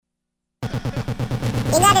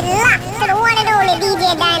You got it locked to the one and only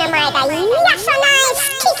DJ Dynamite. Yeah, so nice.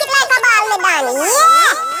 Kick it like a ball, me done.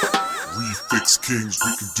 Yeah. Refix Kings, we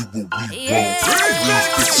can do what we want.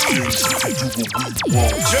 Refix Kings, we can do what we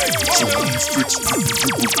want. So Refix, we can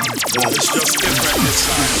do what we want. It's just different this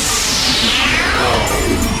time.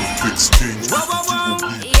 Refix Kings, we can do what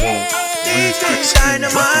we want. Refix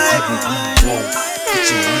Dynamite. So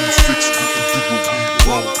Refix, we can do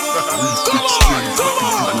what we want. Refix Kings, we can do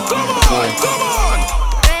what we want. Come on!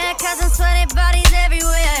 Red cousins, sweaty bodies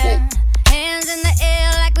everywhere. Hands in the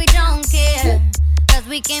air like we don't care. Cause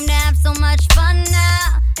we came to have so much fun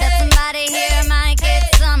now. That somebody here might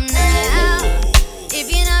get some now. If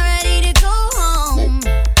you're not ready to go home,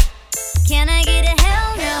 can I get a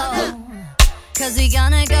hell no? Cause we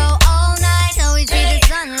gonna go all night till we see the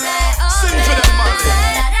sunlight. Sing for them, Molly.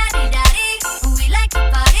 We like to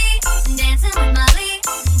party, dancing with Molly,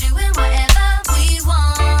 doing whatever we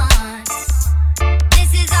want.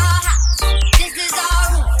 This is our house, this is our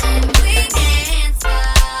rules, and we can't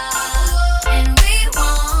stop, and we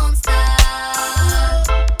won't stop.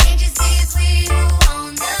 Can't you see it's we who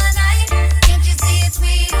own the night? Can't you see it's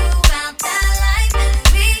we who bout that life? And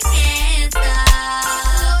we can't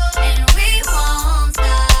stop, and we won't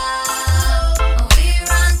stop. We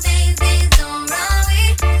run things, things don't run we.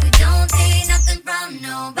 We don't take nothing from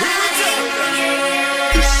nobody.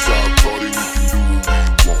 It's our party, we can do what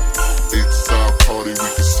we want. It's our party, we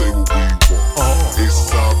can say what we want.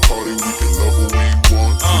 It's our party, we can love what we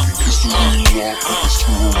want. We can kiss who we want, we can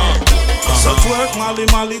screw who we want. So twerk, Molly,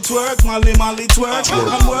 Molly, twerk, Molly, Molly, twerk.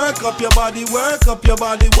 And work up your body, work up your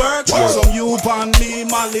body, work. Some you upon me,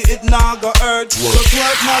 Molly, it now go hurt. So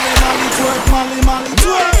twerk, Molly, Molly, twerk, Molly, Molly,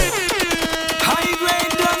 twerk. High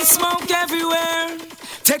grade gun smoke everywhere.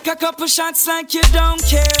 Take a couple shots like you don't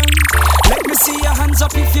care. Let me see your hands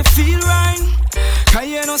up if you feel right. Cause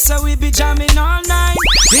you know so we be jamming all night.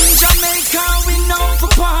 In Jamaica we know for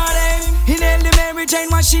party. In Ellie Mary Jane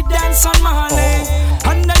while she dance on Marley.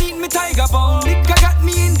 Underneath me tiger bone, liquor got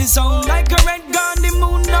me in the zone. Like a red gun, the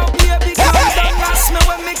moon now baby calm down. Ask me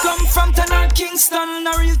where me come from, tell her Kingston.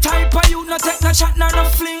 A real type of you, no take no chat, no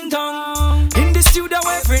fling down. In the studio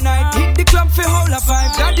every night, hit the club for whole of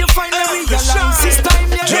vibe. Glad you finally realize this time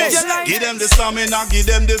you live your life. Give them the stamina, give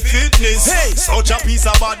them the fitness. Hey, such a piece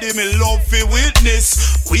of body, me love for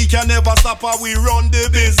witness. We can never stop how we run the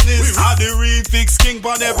business. Are the Refix King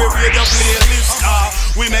on every radio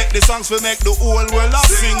playlist. We make the songs, we make the whole world a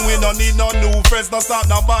sing. We don't need no new friends, no start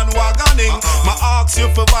no bandwagoning. My ask you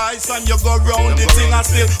for voice and you go round the thing. I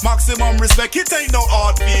still maximum respect, it ain't no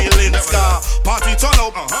hard feelings. Party turn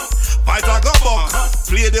up, fight a go buck.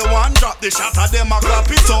 Play the one, drop the shot of them, I clap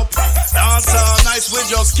it up. Dance all nice, we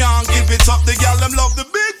just can't give it up. The girl them love the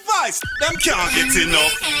big voice, them can't get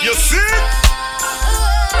enough. You see?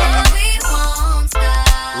 We won't stop.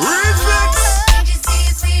 Refix. Can't you see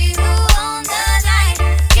it's we who own the night?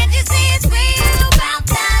 Can't you see it's we who bout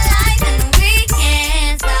that life? And we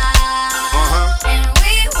can't stop. And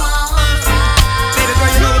we won't stop. Baby girl,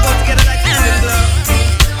 you know we go together like hand in glove.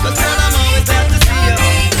 But girl, I'm always glad to see you.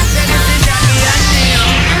 Then this is Jackie and Neo.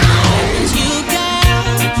 You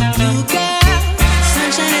girl,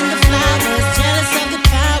 sunshine in the flowers, jealous of the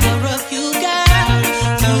power of you girl.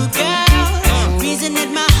 Reason that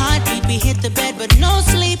my heartbeat we hit the bed but no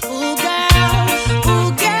sleep. Ooh girl,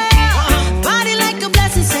 body like a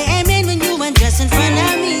blessing, say amen when you undress in front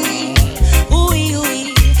of me. Ooh,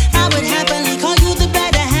 I would happily call you the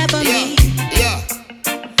better half of me. Yeah.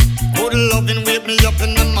 Good loving, wake me up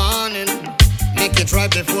in the morning. Make it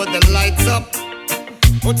right before the lights up.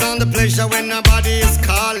 Put on the pleasure when nobody is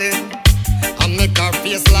calling. And make our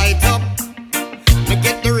face light up. Me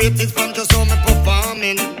get the ratings from just how me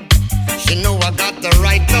performing. She know I got the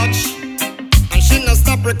right touch. And she no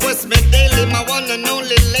stop request me daily. My one and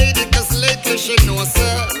only lady, cause lately she knows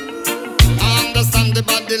her. I understand the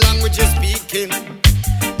body language you're speaking.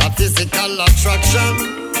 That physical attraction.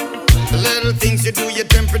 The little things you do, your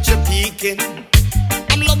temperature peaking.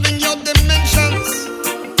 I'm loving your dimensions.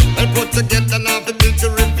 Well put together now the beauty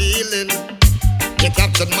revealing. You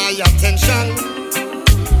captured my attention.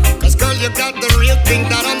 Cause girl you got the real thing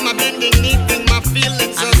that on my bending knee thing. My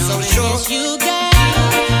feelings are so sure. You girl,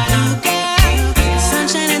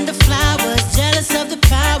 sunshine and the flowers, jealous of the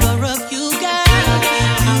power of you girl.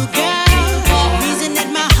 Reason that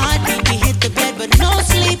my heartbeat we hit the bed but no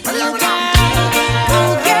sleep. You girl,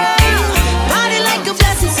 body like a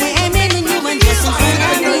blessing, say amen when you undress in front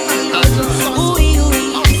of me. Ooh,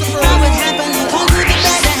 I would happily call you the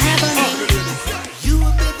better half of me. You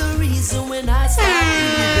will be the reason when I start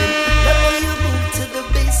breathing. The way you move to the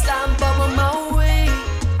bass, I'm bumming my way.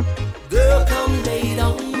 Girl, come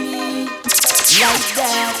like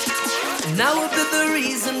that. Now would be the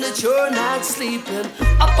reason that you're not sleeping.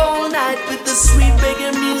 Up all night with the sweet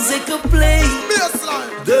reggae music to play.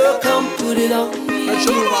 Girl, come put it on me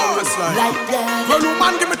like that. Well,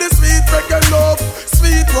 woman, give me the sweet reggae love,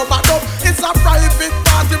 sweet rubber dub. It's a private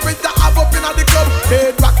party with the ab up in the club.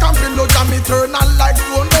 Head back and pillow jam, eternal like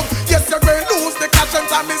phone love. Yes, you're going to lose the cash and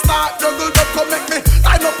time me start juggle up. Come make me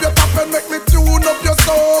line up your top and make me tune up your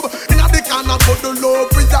sub. In the corner, put the love,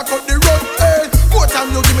 we got the road. Hey, more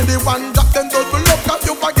time you give me the one drop, then double up. Cause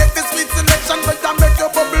you forget the sweet selection, but I make you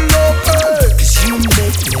bubble up. Hey. Cause you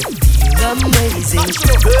make me feel amazing.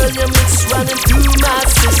 Girl, your mix running through my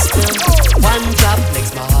system. One drop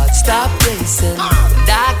makes my heart stop racing. And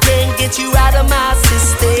I can't get you out of my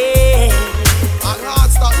system. I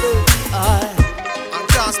can't stop me. I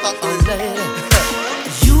can't stop me.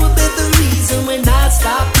 You will be the reason when I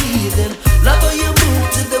stop breathing. Love how you move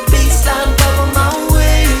to the baseline, cover my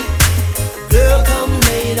way. Girl, come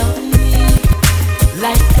lay it on me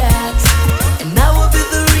like that. And I will be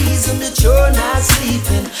the reason that you're not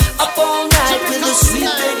sleeping. Up all night with the sweet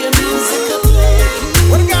reggae music to play.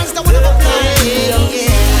 What the guys that wanna play?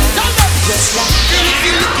 Just like girl, if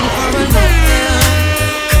you're looking for a love,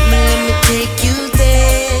 come and let me take you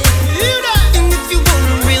there. And if you want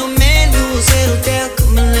a real man who will settle down,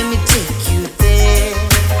 come and let me take you there.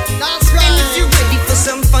 That's right. And if you're ready for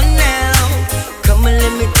some fun now, come and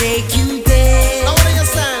let me take you there. Now what are you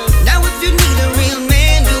saying? Now if you need a real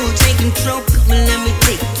man who will take control, come and let me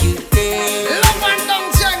take you there. Love and down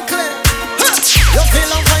gently. You feel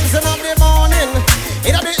like rising in the morning.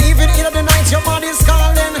 In the evening, in the night, your body's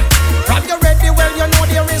calling. Grab you ready, well you know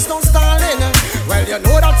there is no stalling. Well you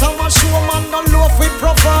know that I'm a showman, no loaf with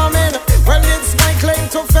performing. Well it's my claim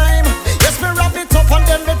to fame. Yes, me wrap it up and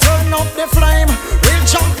then me turn up the flame. Real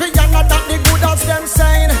champion, not that the good as them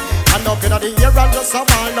saying. And up in the air and just a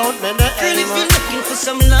ball out me the Girl, aim. if you're looking for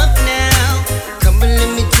some love now, come and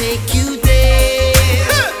let me take you there.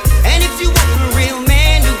 And if you want a real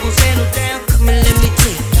man who will settle down, come and let me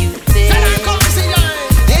take you there.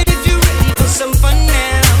 And if you're ready for some fun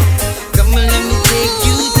now, come and let me take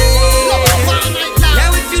you there. Now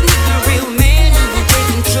if you need a real man who will take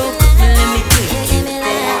control, come and let me take you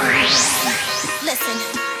there. Listen,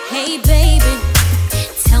 hey baby,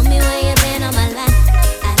 tell me where you been all my life.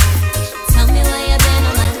 Tell me where you been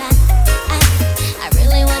all my life. I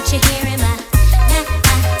really want you here in my life.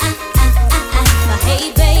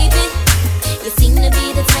 Hey baby, you seem to be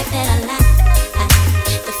the type that I like.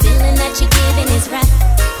 The feeling that you're giving is right.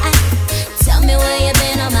 Tell me where you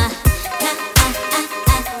been all my life.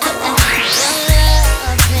 Your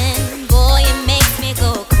loving, boy, it makes me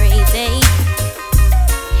go crazy.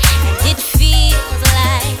 And it feels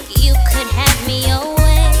like you could have me your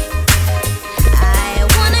way. I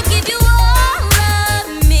wanna give you all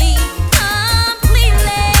of me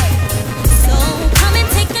completely. So come and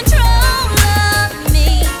take control of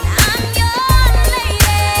me. I'm your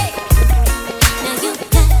lady. Now you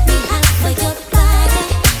got me hot for your body,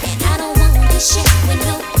 and I don't want to share with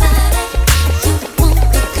nobody. You want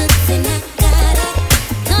the goods and I got it.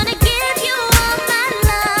 Gonna give you all my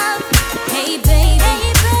love. Hey baby,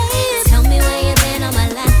 tell me where you been all my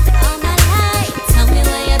life. All my life. Tell me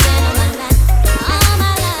where you been all my life. All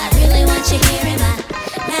my life. I really want you here in my life.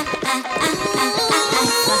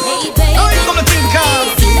 Hey baby, Now you come to think of.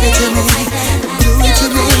 give it to me, Do it to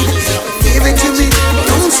me, give it to me.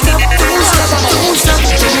 Don't stop, don't stop, don't stop,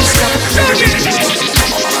 don't stop.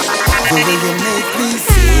 The way you make me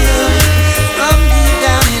feel from deep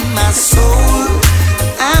down in my soul,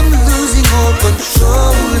 I'm losing all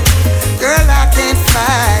control. Girl, I can't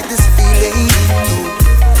fight this feeling.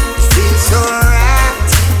 It feels so right.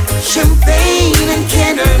 Champagne and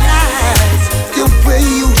candlelight, the way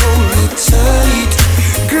you hold me tight.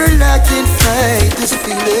 Girl, I can't fight this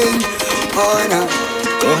feeling. Oh no.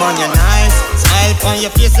 Woman, you're nice. Smile on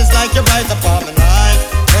your face is like you're right upon my life.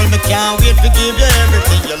 Girl, me can't wait to give you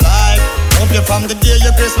everything you like. Hope you from the day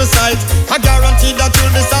your Christmas sight. I guarantee that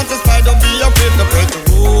you'll be satisfied. Don't be afraid to break the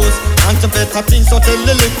rules. And to better things, so tell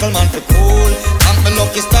the little man to cool. I'm my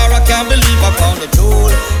lucky star, I can't believe I found a jewel.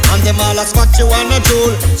 And them all ask what you wanna do.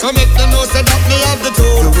 So make them know say that me have the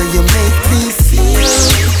tool. The way you make me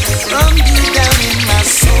feel from deep down in my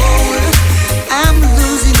soul, I'm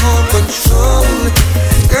losing all control.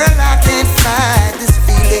 Girl, I can't fight this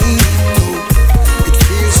feeling. No, it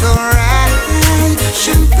feels so right.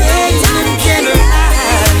 Champagne and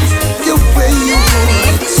candlelight, the way you hold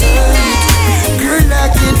me tight. Girl, I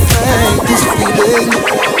can't fight this feeling.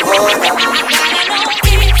 Oh, no.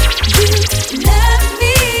 love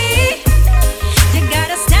me. You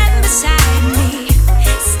gotta stand beside me.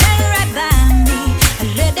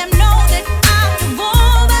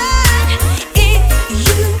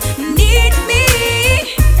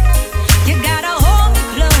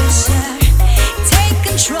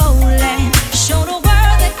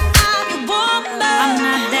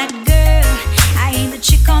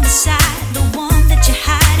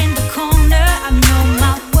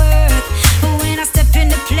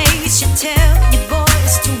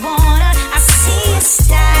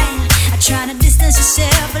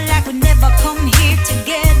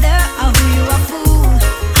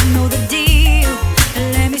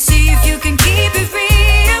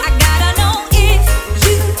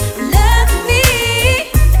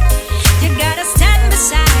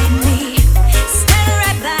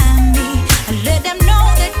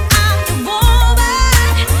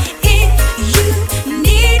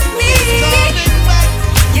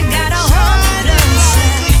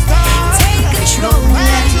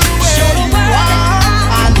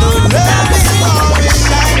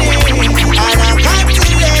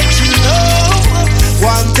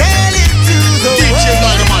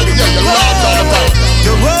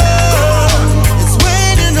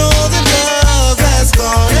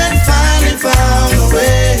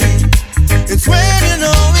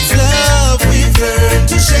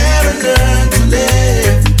 learn to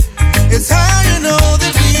live. It's how you know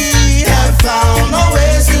that we have found our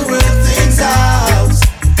ways to work things out.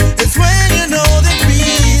 It's when you know that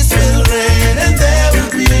peace will reign and there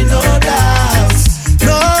will be no doubts,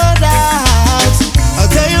 no doubts. A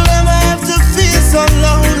day you'll never have to feel so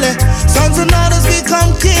lonely. Sons and daughters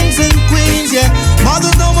become kings and queens, yeah.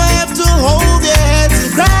 Mothers don't have to hold their heads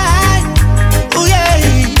and cry. Oh yeah.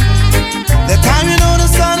 The time you know the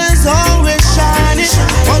sun is always shining.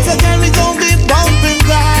 Once again we gon' be bumping,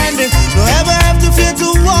 grinding. Don't ever have to fear to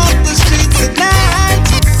walk the streets at night.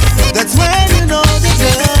 That's when you know that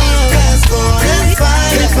love has gone and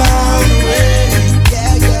finally found a way.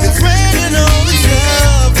 It's when you know it's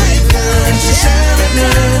love we've learned to share and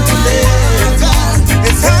learn to live.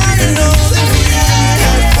 It's how you know that we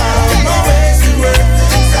have found our ways to work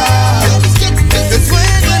things out. It's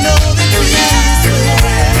when you know that peace will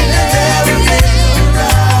reign and there will be no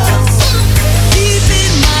doubts. Deep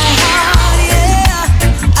in my heart, yeah,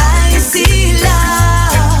 I see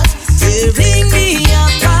love tearing me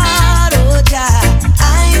apart, oh Jah,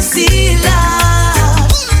 I see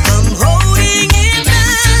love. I'm holding it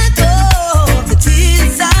back, oh, the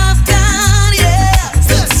tears I've got, yeah,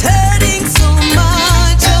 it's hurting so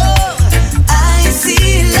much, oh, I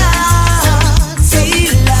see love,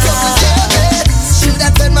 see love. Should I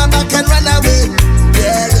turn my back and run away?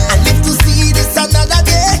 I live to see this another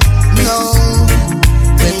day. No,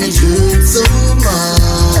 when it hurts so much.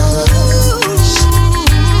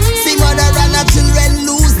 See mother and her children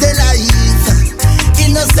lose their life,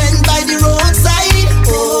 innocent by the roadside.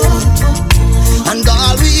 Oh, and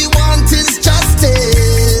all we want is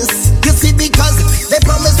justice. You see, because they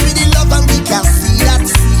promise me the love and we can't see that.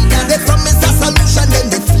 They promise a solution, then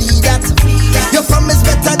they flee that. You promise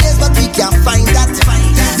better days, but we can't find that.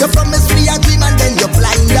 You promise me a dream and then you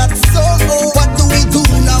blind that. So what do we do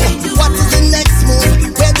now? What is the next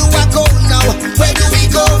move? Where do I go now? Where do we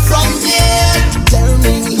go from here? Tell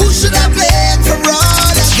me, who should I blame for all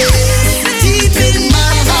of this? Deep in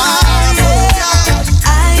my heart, oh God,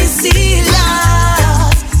 I see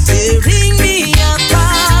love tearing me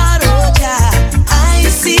apart, oh Jah, I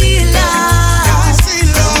see love.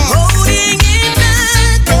 I'm holding it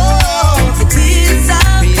back, oh, the tears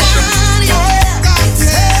I've got, yeah, it's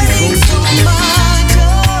hurting so much,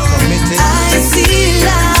 oh, I see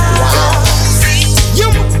love. You,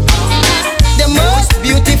 the most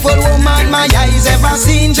beautiful woman my eyes ever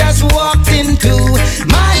seen, just walked into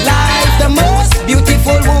my life. The most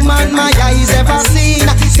beautiful woman my eyes ever seen,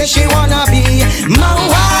 say she wanna be my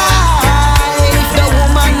wife. The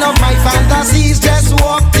woman of my fantasies just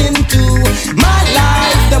walked into my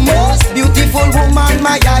life. The most beautiful woman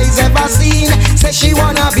my eyes ever seen, say she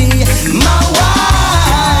wanna be my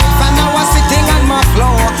wife. And I was sitting on my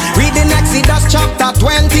floor, reading Exodus chapter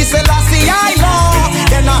 20, Selassie I law.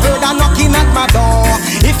 Then I heard a knocking at my door.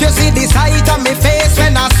 If you see the sight of me face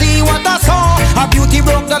when I see what I saw, her beauty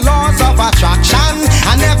broke the laws of attraction.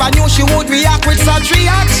 I never knew she would react with such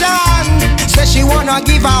reaction. Say she wanna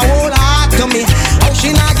give her whole heart to me, oh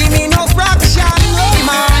she not give me no fraction. Oh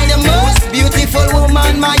my, the most beautiful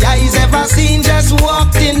woman my eyes ever seen just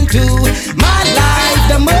walked into my life.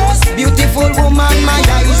 The most beautiful woman my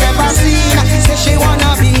eyes ever seen, say she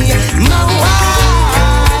wanna be my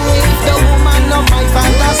wife. The woman of my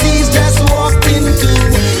fantasies just walked into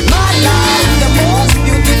my life. The most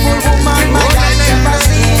beautiful woman my eyes ever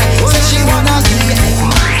seen, say she wanna be.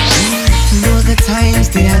 Know the times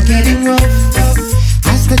they are getting rough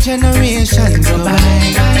as the generations go by.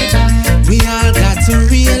 We all got to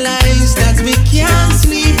realize that we can't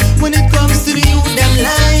sleep when it comes to the youth them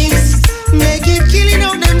lives. Make it killing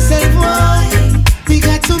out themselves, why? We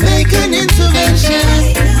got to make an intervention.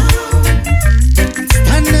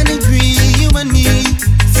 Stand and agree, you and me.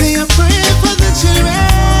 Say a prayer for the children.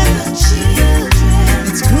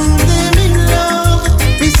 Let's groom them in love,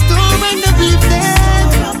 restore and uplift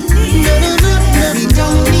them. No, no, no, no, we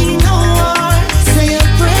don't need no war. Say a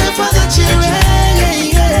prayer for the children.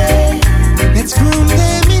 Let's groom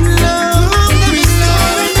them in love,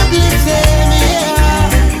 restore and uplift them.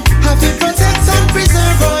 Have to protect and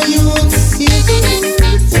preserve our youths.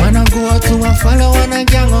 Wanna go out to a follow and a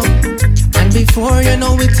gang up, and before you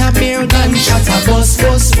know it, a beer gunshot, a bus,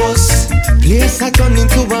 bus, bus. Place a turn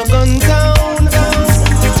into a gun town.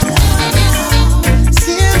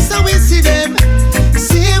 Same so we see them,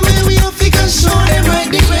 same way we have to show them right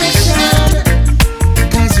direction.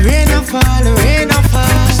 'Cause rain a fall, rain a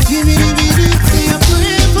fall. Give me the video, say a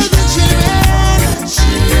prayer for the children.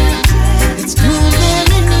 Let's groom them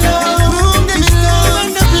in love, restore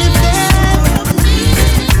and uplift them.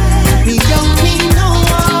 We don't need no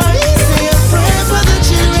war. Say a prayer for the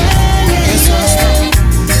children.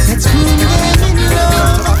 Let's groom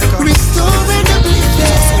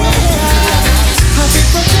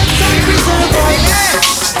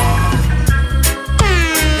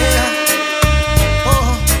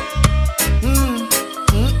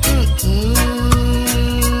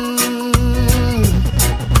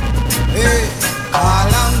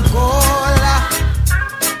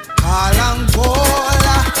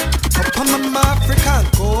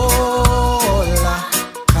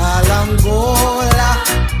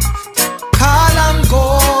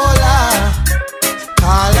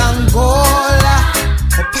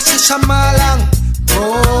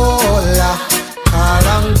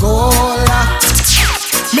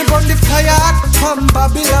burn the fire from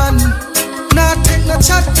Babylon. Nah take no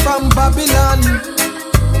chat from Babylon.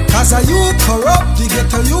 Cause a youth corrupt, the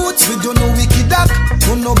ghetto youths, we do no wicked act,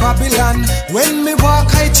 do no Babylon. When me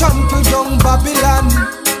walk, I trample down Babylon.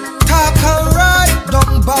 Talk and ride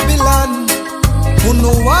down Babylon. Who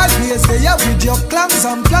know always they are with your clans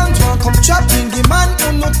and plans. Won't come trapping the man.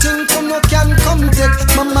 Who no think, who no can come take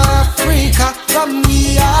Mama Africa from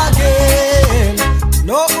me again.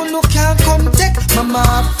 No, who no can come take Mama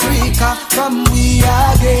Africa from me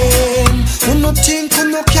again. Who no think, who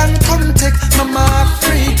no can come take Mama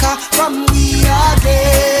Africa from me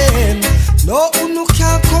again. No, who no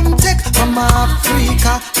can come take Mama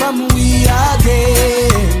Africa from me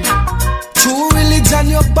again. True religion,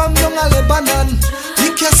 you bomb down a Lebanon.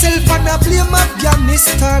 Lick yourself and a blame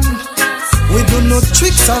Afghanistan. We do no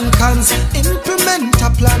tricks and cons, implement a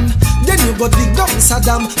plan. Then you go dig down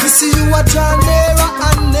Saddam. We see you a draw nearer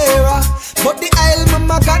and nearer. But the Isle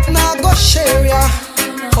mama got now go share ya.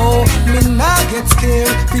 Oh, me nah get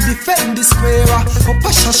scared. We defend the square. Oh,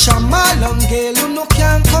 Pasha Shamal and girl, who no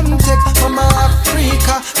can come take Mama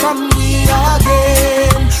Africa from me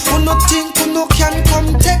again. Who no think, who no can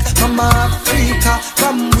come take Mama Africa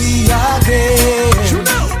from me again.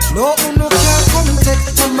 No, who no can come take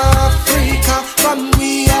Mama Africa from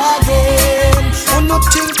me again. Who no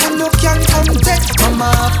think, who no can come take Mama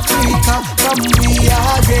Africa from me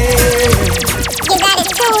again. You got it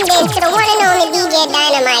tuned in to the one and only DJ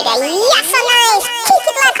Dynamite. Yes, so nice. Kick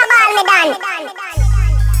it like a ball, me done.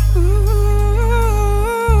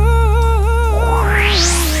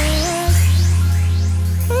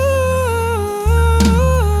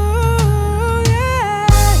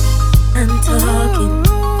 I'm talking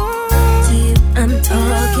to you. I'm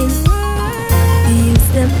talking. Use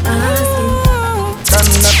them asking. Them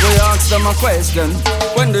that we ask them a question.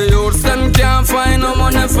 When the youths them can't find no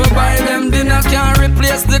money for buy them dinner, can't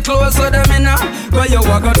replace the clothes of them inna. Where you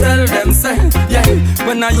a go tell them say, yeah.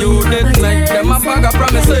 When a youth did make them a bag of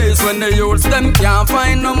promises. When the youths them can't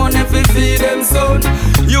find no money for feed them son,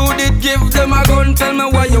 you did give them a gun. Tell me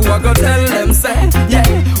why you a go tell them say, yeah.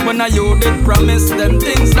 When a youth did promise them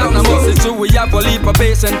things down a bus, it's true we have to leave a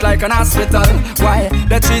patient like an hospital. Why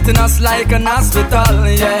they treating us like an hospital?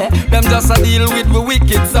 Yeah, them just a deal with we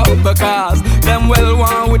wicked so because them well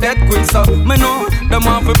want with that quick so me know them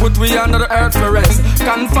want to put we under the earth for rest,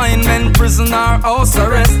 confinement, prison or house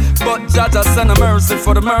arrest. But Jah send a mercy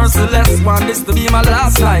for the merciless. Want this to be my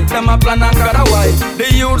last night. Them a plan and got a wife.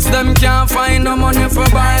 The youths them can't find no money for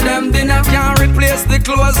buy them dinner, can't replace the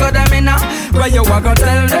clothes of them inna. Where you a go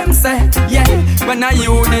tell them say, yeah. When a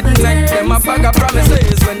youth didn't make them a bag of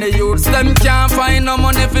promises. When the youths them can't find no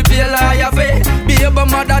money for pay lawyer fee, baby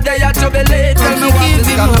mother they a jubilate. Tell me what is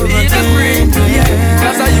gonna be the free, yeah.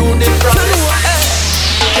 Cause a youth did promise.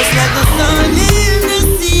 Just like the sun in the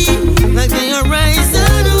sea, like the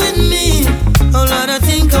horizon with me. Oh Lord, I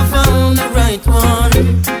think I found the right one.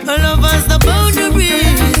 Our love has the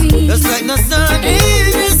boundaries. Just like the sun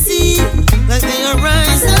in the sea, like the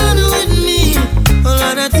horizon with me. Oh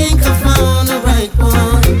Lord, I think I found the right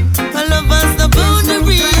one. Our love has the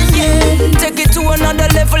boundaries, yeah. Take it to another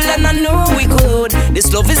level and I know we could.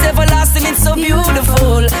 This love is everlasting, it's so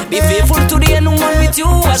beautiful. Be faithful to the end, one with you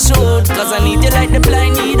I should. Cause I need you like the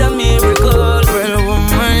blind need a miracle. Well,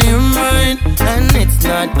 woman, you're mine, and it's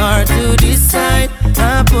not hard to decide.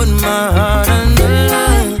 I put my heart on the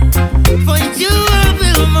line. For you I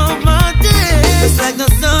will move my days. It's like the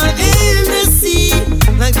sun in the sea,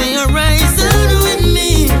 like the horizon with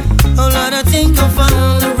me. Oh Lord, I think I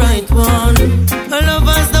found the right one. Our love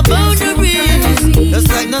has the boundaries.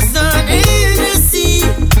 Just like the sun in the sea,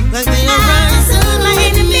 like the horizon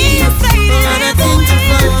with me. Oh Lord, I think I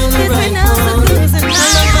found the right one. Our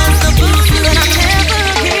love has the boundaries.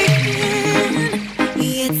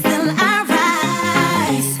 It's still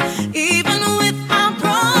alright. Even with my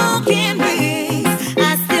broken wings, I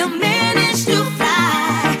still manage to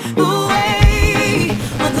fly away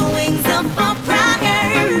on the wings of a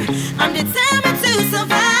prayer. I'm determined to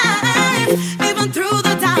survive, even through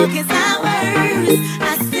the darkest hours.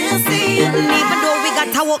 I still see you. Even though we got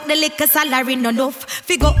to work, the liquor salary no enough.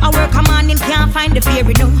 Figure our work, come on, him can't find the fear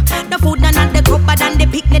enough. The food none of the cup, and the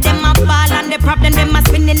picnic, them a ball, and the problem, them a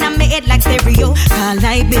spinning on my head like stereo. Call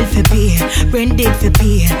light bill for pay, rent it for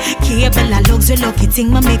pay. Cable a luxury, lucky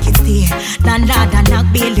thing, ma make it stay. Landlord and knock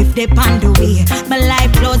bail if they pound away. My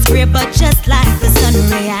life flows free, but just like the sun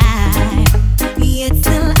ray. It's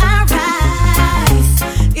still alright.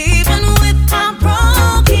 Even with my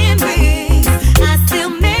broken wings, I still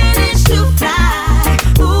manage to fly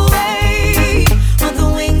away on the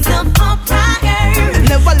wings of a prayer.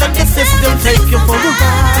 Never let the system take you for a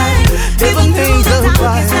ride. Even things are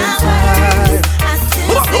right.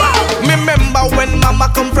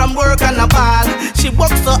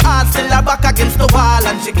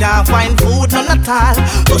 she can't find food none at all.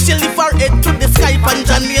 So she lift her head to the sky and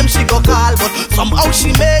her name she go call. But somehow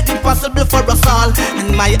she made it possible for us all.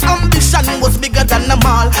 And my ambition was bigger than them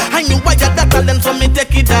all. I knew I had that talent, so me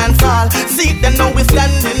take it dance all. See then now we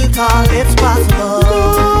standing tall. It's possible.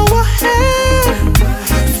 Go ahead,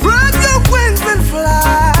 spread your wings and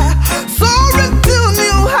fly. Soaring to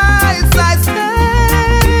new heights, I say,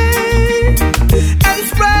 and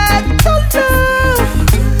spread the love.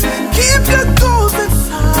 Keep your goals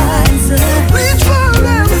inside. Reach for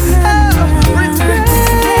every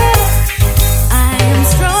day. I am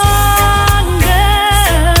stronger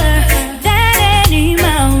than any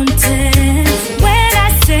mountain. When I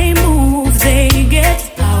say move, they get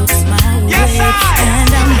out my way.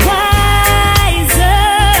 And I'm wiser,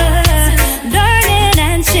 learning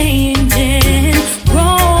and changing,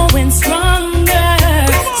 growing stronger,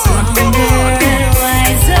 stronger and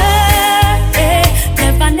wiser.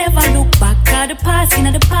 Never look back at the past, in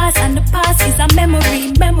the past, and the past is a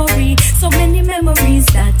memory. So many memories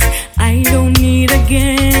that I don't need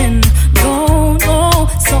again. No.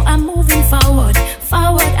 So I'm moving forward.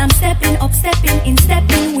 I'm stepping up,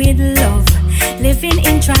 stepping with love, living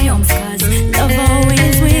in triumph, 'cause love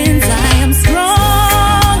always wins. I am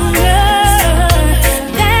stronger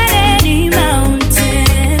than any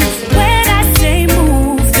mountain. When I say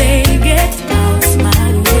move, they get out my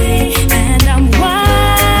way, and I'm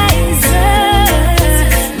wiser,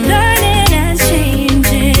 learning and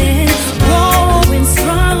changing, growing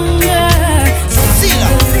stronger.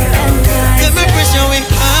 Get my pressure with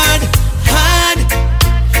hard.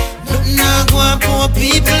 Nothing I go on poor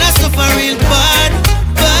people, I suffer real bad.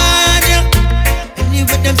 And you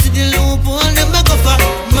let them see the loophole, them I go for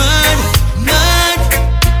mad.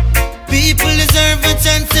 People deserve a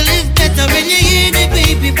chance to live better when you hear the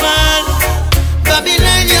baby ball.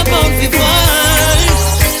 Babylon, you're bound to fall.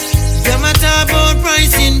 Them a talk about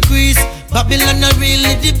price increase. Babylon not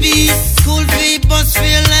really the beast. School fee, bus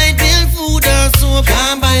fare, light bill, food or soap.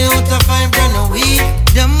 Can't buy out a $5 a week.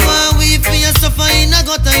 Them want we for your suffer in a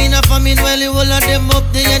gutter in a famine while you all of them up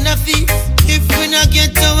there in a feet. If we not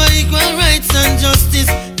get our equal rights and justice,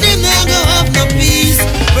 them not go have no peace.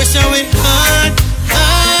 Pressure we hard.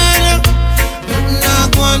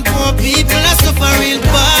 Not one poor people, I suffer real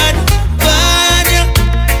bad.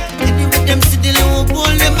 And you with them see the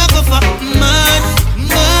loophole, them a go for mad.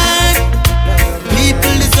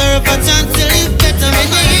 People deserve a chance to live better when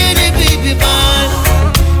you hear the baby ball.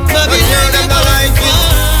 Babylon, them go like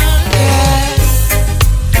it.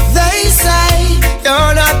 They say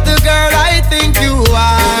you're not the girl I think you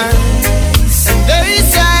are. And they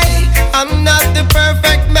say I'm not the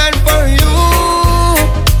perfect man for you.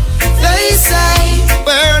 They say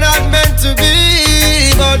we're not meant to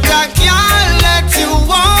be, but I can't let you,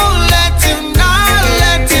 won't let you, not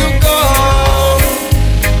let you go.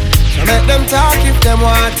 So let them talk if them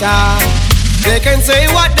want to. They can say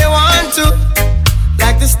what they want to,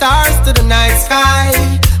 like the stars to the night sky.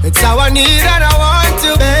 It's how I need and I want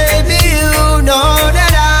to. Baby, you know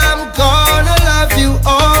that I'm gonna love you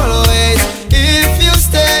always. If you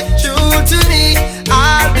stay true to me,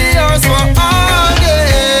 I'll be yours for all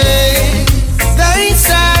days. They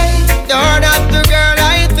say you're not the girl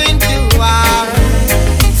I think you are.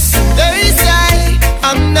 They say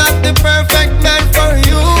I'm not the perfect man for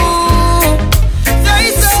you. They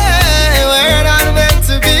say we're not meant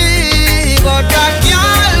to be, but I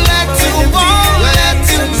can't let you, won't let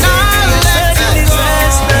you, not let you go.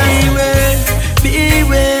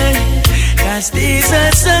 Beware, 'cause these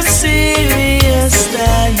are some serious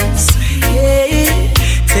times. Yeah,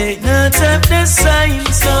 take note of the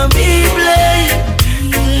signs, don't be blind.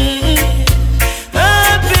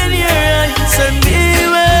 Open your eyes and be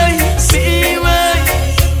wise,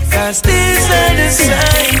 'cause these are the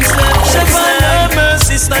signs. Shabbat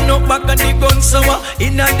mercy, stand up back on the gun, so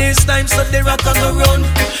in a this time, so the rat on the run.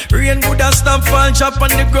 Rain good as stamp, fall, drop on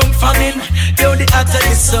the ground, famine. Yo, the heart of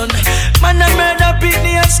the sun. Man, I murder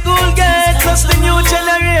Pitney at school gate. Plus the new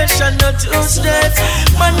generation, not too straight.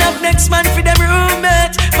 Man, up next man for them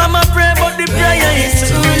roommate. Mama pray, but the prayer is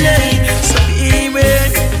too late. So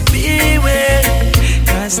beware,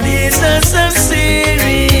 'cause these are some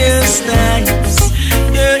serious times.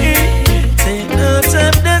 Yeah, take note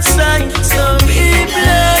of the signs, so be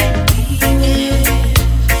blind.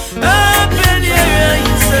 Open your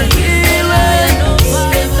eyes and be wise.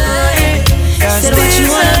 Said what you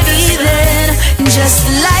wanna be then, just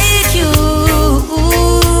like you.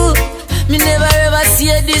 Me never ever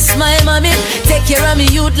see this, my mommy. Take care of me,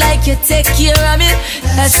 you'd like you take care of me.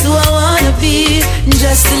 That's who I wanna be,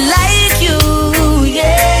 just like you,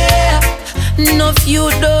 yeah. Enough you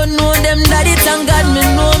don't know them daddy, thank God me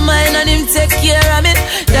know mine and him take care of me.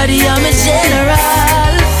 Daddy, I'm a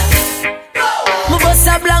general. My boss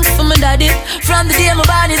a blank for my daddy. From the day my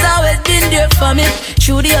body's always been there for me.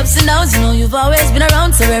 Through the ups and downs, you know you've always been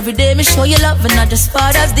around. So every day me show you love and not just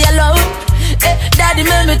part as they allow. Daddy,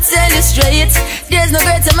 let me tell you straight, there's no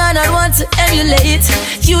greater man I'd want to emulate.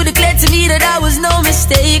 You declared to me that I was no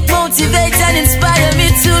mistake. Motivate and inspire me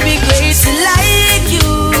to be great like you.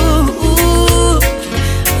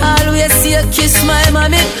 Always see you kiss my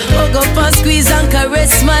mommy, hug up and squeeze and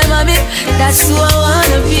caress my mommy. That's who I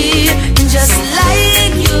wanna be, just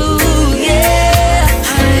like you, yeah.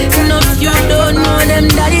 No, if you don't know them,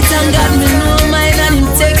 daddy, thank God me know mine and him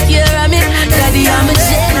take care of me. Daddy, I'm a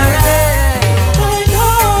general.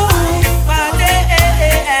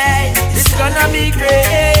 Gonna be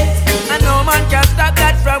great, and no man can stop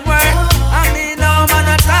that from work. I mean, no man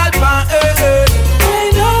at all from earth. I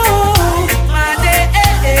know, my day,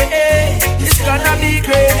 it's gonna be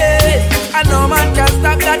great, and no man can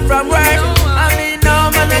stop that from work. I mean, no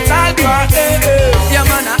man at all from earth. Yeah,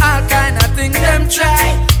 man, all kind of things them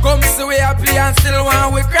try. Come so we happy and still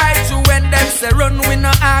want we cry. To when them say run, we no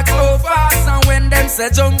act so fast, and when them say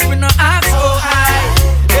jump, we no act so high.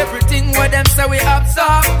 Everything what them say we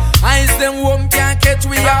absorb. Eyes them home can't catch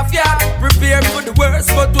we off yard. Prepare for the worst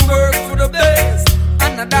but to work for the best.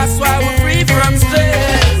 And that's why we're free from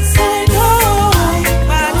stress. I know,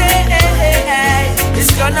 my day,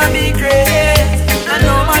 it's gonna be great. And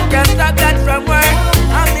no man can stop that from work.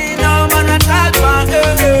 I mean no man at all from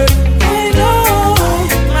earth. I know,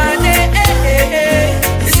 my day,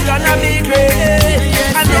 it's gonna be great.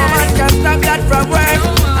 And no man can stop that from work.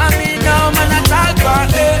 I mean no man at all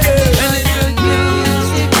from earth.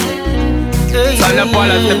 Turn up all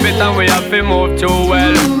the step it and we have to move too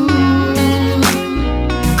well.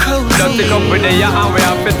 Just take up with the ya and we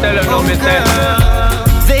have to tell them no mistake.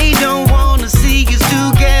 They don't wanna see us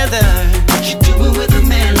together. What you doing with a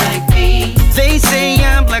man like me? They say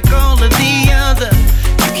I'm like all of the other.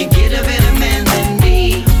 You can get a better man than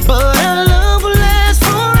me. But our love will last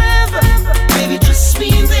forever. Baby, trust me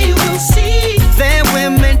and they will see that we're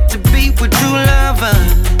meant to be with true lover.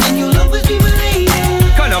 And you'll always be with me.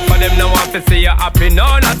 Enough of them no want to see you happy, no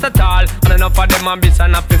not at all. And enough of them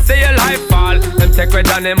ambition have to see your life fall. Them take with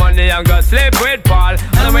on the money and go sleep with Paul.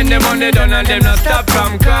 And when the money done and them not stop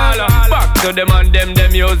from call. Back to them and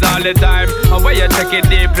them use all the time. And when you take it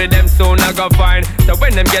deeply, them soon I go find. So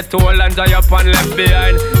when them get too old and dry up and left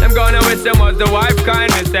behind, them gonna wish them was the wife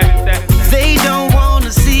kind. They don't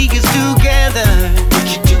wanna see us together. What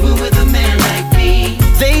you doing with a man like me?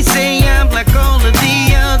 They say I'm like all of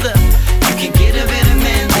the other. You can get a better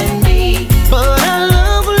man than me. But our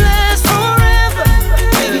love will last forever.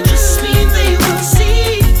 Baby, trust me and they will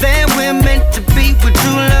see that we're meant to be with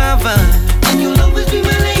true lover. And you'll always be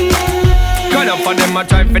my lady. Got enough of them I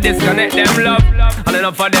try to disconnect them love. And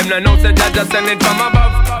enough of them no know say that just send it from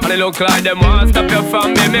above. And they look like them want stop you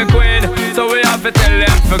from me, me queen. So we have to tell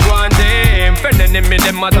them for go on team. Friendin' in me,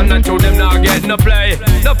 them mad and I told them not get no play.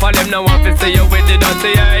 Enough of them no want to see you with the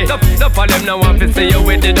dirty eye. Enough of them no want to see you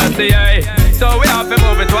with the dirty eye. So we have to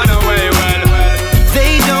move it one away, well.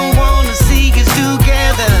 They don't wanna see us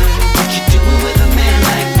together. What you doing with a man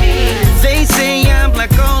like me? They say I'm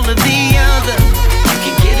like all of the other. You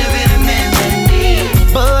can get a better man than me.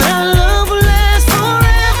 But our love will last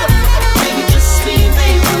forever. Baby, trust me,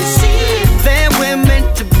 they will see that we're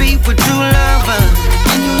meant to be with true lover.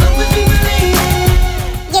 And you'll always be my lady.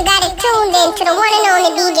 You got it tuned in to the one and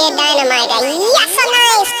only DJ Dynamite. Yes, so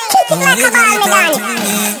nice. Kick it like a ball, me done.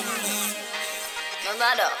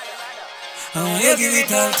 I want you give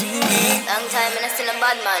it all to me. Long time and I still a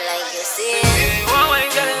bad man like you see.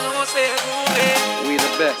 We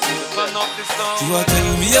the best. You are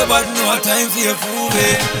telling me about no time for your prove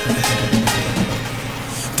it.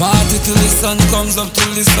 Party till the sun comes up,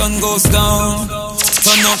 till the sun goes down.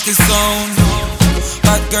 Turn up the sound.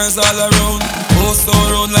 Hot girls all around. Oh, so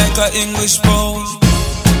round like a English pound.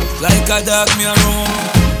 Like a dog me a roam.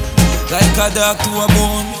 Like a dog to a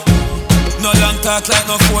bone. No long talk like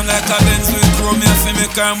no phone, like a Benz with chrome. Me a fi make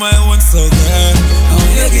her my own, so girl, I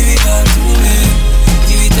want you give it all to me.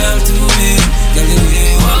 Give it all to me. Girl, the way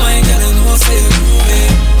you want mine, girl, you know say you groovy.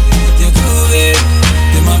 You groovy.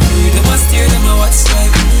 Them a pray, them a stare, them a watch like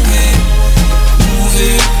movie.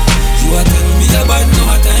 Movie. You a tell me about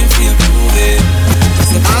no time for you groovy.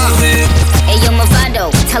 Say groovy. Hey yo, Movado,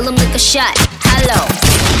 tell him lick a shot. Hello.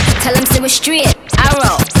 Tell him say we're straight.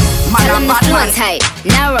 Arrow. Tell him the floor tight.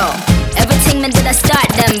 Narrow. Everything man did I start,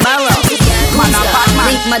 then borrow.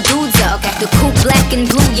 Link my dudes up. The coupe black and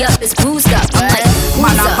blue, yup, it's bruised up. I'm like,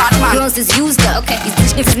 who's up? Girls is used up.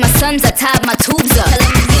 These bitches my sons, I tied my tubes up.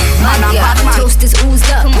 My toast is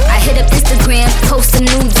oozed up. I hit up Instagram, post some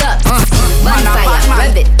nudes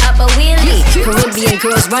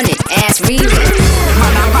run it, ass read it.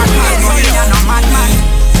 Man, I'm bad man, but me a no madman.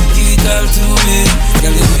 Give it all to me,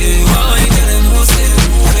 girl, the way you want, girl, you know say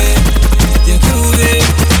move it. You prove it.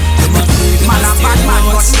 Man, I'm bad man,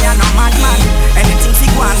 but me a no madman. Anything fi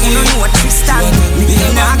go on, you know what Tristan. Me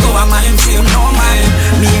nah go a man, you no man.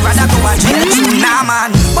 Me rather go a jail, nah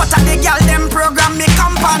man. But a the girl them program me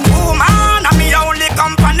company. Oh man, a me only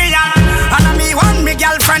company. And a me one me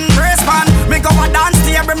girlfriend brace pan. Me go a dance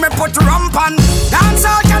table, me put rump on. Dance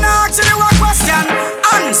all can I ask you a question.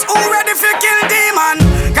 Hands, who ready fi kill demon?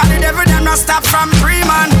 Got the devil them not stop from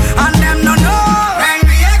pre-man. And them no know when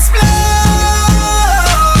we explode.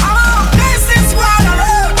 This is what I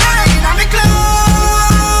wrote in a me club.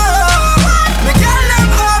 Me girl them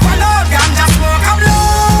overload, ganja smoke a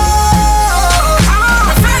blow.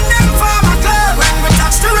 My friend them for my club when we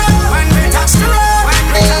touch the road. When we touch the road. When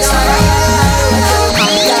we touch the road.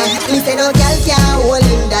 Me say no girl can't hold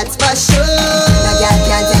him, that's for sure. No girl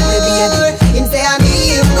can't take me baby. Him say I'm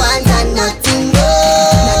him want and nothing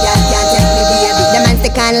more. No girl can't take me baby. The man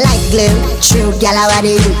stick on like glue. True girl, I what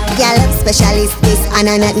do you? Girl up specialist this and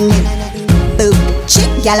I nothing new. Boo, chick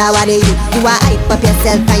girl, I what do you? You a hype up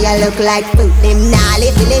yourself and you look like food. Them nah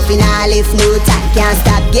live, nah live, no time. Can't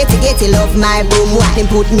stop, get it, love my boom. What them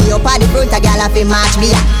put me up at the front, a girl have to match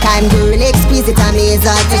me. Time girl, exquisite and me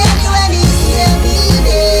exotic. Anyway, me see a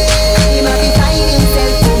baby. He must be fine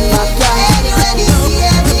himself from back down. Anyway, me see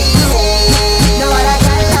a baby. No other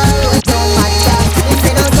girl now don't matter. Him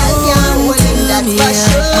say no girl can't hold him, that's for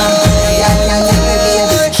sure. No girl can't take me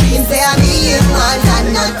baby. Him say I'm him want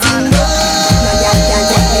and nothing more. No girl can't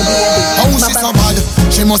take me baby. How she so bad?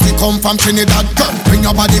 She must come from Trinidad. Girl, bring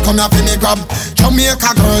your body, come here for me grab.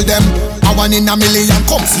 Jamaica girl them, a one in a million.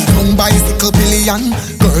 Come see young bicycle billion.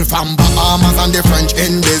 Girl from Bahamas and the French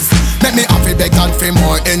Indies. Make me happy beg God for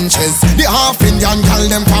more inches. The half Indian girl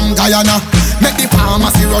them from Guyana. Make the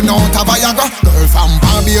pharmacy run out of Viagra. Girl from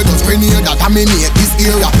Barbados, Grenada, dominate this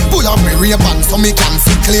area. Pull up me Ray-Ban so me can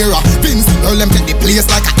see clearer. Vince, girl them take the place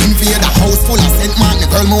like an invader. House full of St. Martin,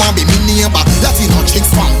 girl me want be me neighbor. Latino chicks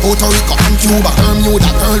from Puerto Rico and Cuba. Bermuda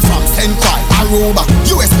girl from St. Croix, Aruba.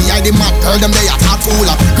 USBI the mad girl them they a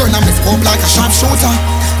tattoola. Girl now me scope like a sharpshooter.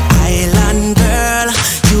 Island girl,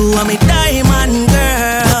 you are me diamond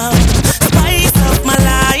girl. Spice up my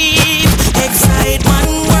life,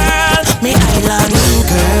 excitement world. Me island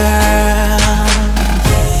girl.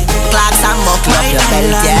 Clocks and buckle up your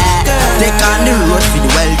belt, yeah. Take on the road for the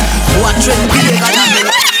wealth. Watch when we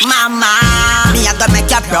mama. Me I gonna make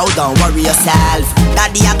you proud, don't worry yourself.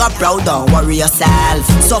 Daddy I got proud, don't worry yourself.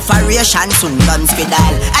 Sufferation soon done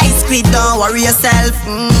squidal. Ice cream, don't worry yourself.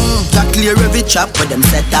 Just clear every trap with them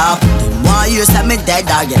set up. Them want you say me dead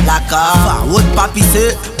or get locked up. Forward papi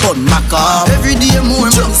say, put back up. Every day more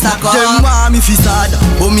money stack up. Them want me fi sad,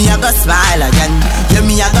 but me I go smile again. Yeah,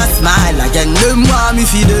 me I go smile again. Them want me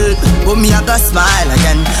fi dead, but me I go smile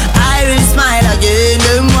again. I will smile again.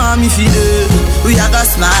 Them want me fi dead, we I go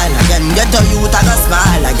smile again. Get a youth I go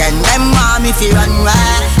smile again. Them want me fi run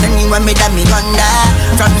right, and when me done me gun there.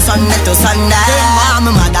 From Sunday to Sunday. Them want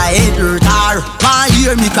me mother hate her. Want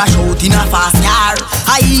hear me crash out in a fast car.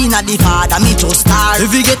 I inna the father me just star.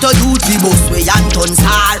 If you get a youth we boss way and turn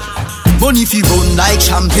star. Money fi run like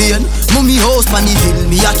champagne. Mummy house money fill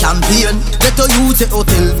me a campaign. Get a youth at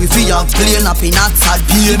hotel we fi have plane up in a sad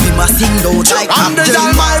pain. Me ma sing out like captain. And the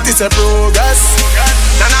Almighty say progress.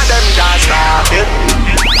 None of them just stop it.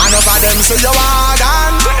 And over them say you want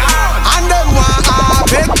on. And them want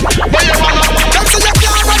half it. But you wanna them say you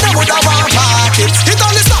can't and them woulda want part it. It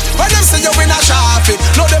only stop when them say you in a shop it.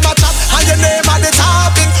 Know them a chat and your name at the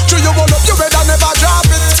topic. True you roll up you better never drop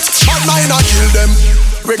it. But mine a kill them.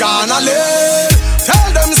 We gonna live.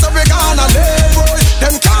 Tell them so we gonna live, boy.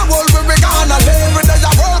 Them can't hold we gonna live. When they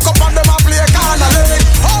a work up and them a play gonna live.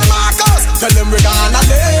 Oh Marcus, tell them we gonna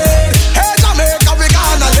live. Hey Jamaica, we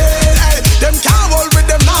gonna live. Hey, them can't hold with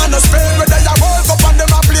them nana spin. When they a work up and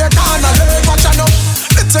them a play gonna live. Watch out now,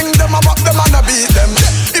 the thing them about them and a beat them.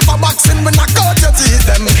 If a boxing we knock out your teeth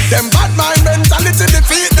them. Them bad mind mentality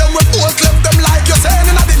defeat them. We both left them like you're saying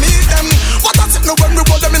in a meet them. What a tip no when we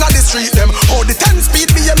hold them in a the street them. Oh the 10 speed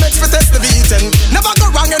BMX for test the beating. Never go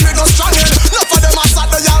wrong and we go strong in. Enough of them a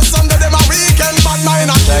Saturday and Sunday them a weekend. Bad mind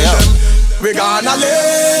a kill them. We gonna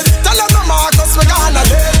live. Tell them no Marcus we gonna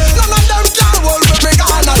live. None of them can hold we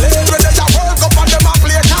gonna live. When they a work up and them a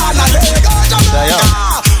play gonna live. Oh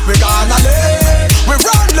Jamaica, we gonna live. We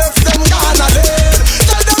run left them gonna live.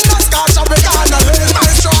 Tell them no scotch we gonna live. My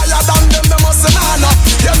sure higher than them must nana.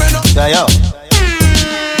 Yeah me know. Yo,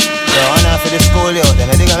 I'm not for the school yo. Then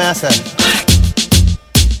I dig a mess.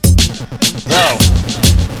 Yo.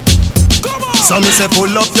 So me say pull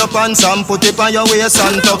up your pants and put it on your waist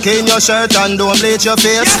and tuck in your shirt and don't bleach your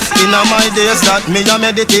face. Inna my days that me a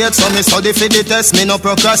meditate, so me study for the test, me no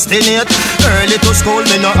procrastinate. Early to school,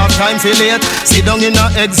 me no have time for late. Sit down in a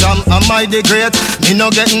exam, am I the great? Me no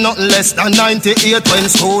get nothing less than 98. When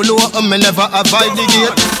school open, me never avoid the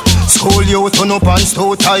gate. School youth who no pants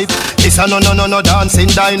too tight. This a no dancing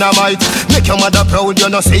dynamite. Make your mother proud, you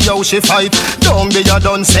no see how she fight. Don't be a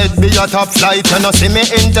done said, be a top flight. You no see me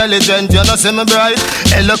intelligent, you no see me bright.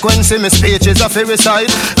 Eloquence in me speech is a fairy side.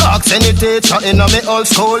 Ask any teacher in a me old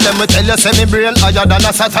school, let me tell you say me brain higher than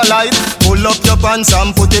a satellite. Pull up your pants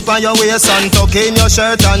and put it on your waist and tuck in your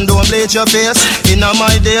shirt and don't bleach your face. Inna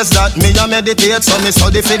my days that me a meditate, so me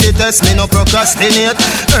study for the test, me no procrastinate.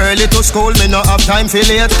 Early to school, me no have time for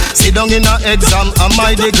late. Sit down in a exam, am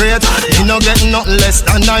I the great? Me no get nothing less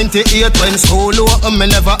than 98. When school open, me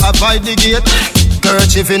never avoid the gate.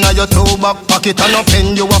 Kerchief inna your toe back pocket and a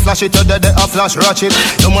pen, you a flash it, you dead a flash ratchet.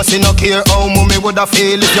 You must no care how mommy woulda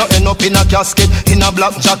feel if you end up in a casket, in a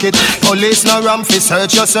black jacket. Police no ram fi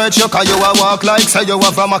search you, cause you a walk like say you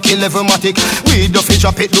have a Mackie level matic. We do fi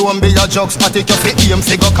drop it, don't be a jug static. You fi aim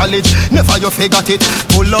fi go college, never you fi got it.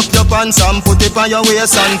 Pull up your pants and put it on your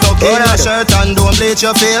waist and tuck in your shirt and don't bleach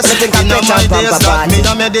your face. Inna my days that me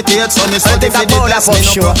a meditate, so me study fi the test, me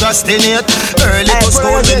no procrastinate. Early to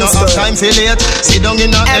school, me no have time fi late. Sit down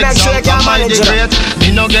in a exam, am I the great?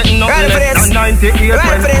 Me no get nothing less than 98.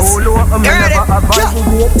 When school open, me never avoid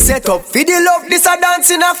the gate. Set up for the love, this a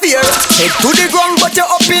dance in a fear. Head to the ground, but you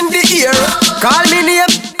up in the air. Call me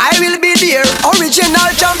name, I will be there.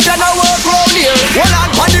 Original champion, I work round here. Hold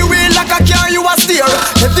on on the wheel like a car, you a steer.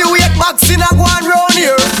 If the weight boxing, I go on round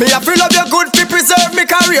here. Me a feel of your good to preserve me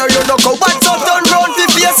career. You know go what's up, turn round to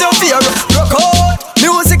face your fear. Rock out,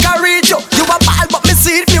 music a reach you. You a ball, but me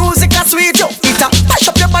see it, music a sweet you. It a mash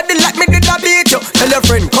up your body like me did a beat you. Tell your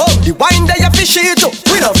friend come, the wine that you fish it you.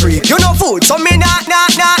 We no free, you no food, so me nah.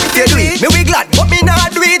 If you do it, me we glad, but me nah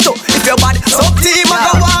do it too. If your body sub team, I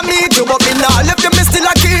go want me too, but me nah left you, me still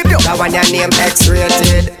a keep you. That one your name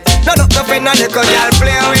X-rated. No nothing a little girl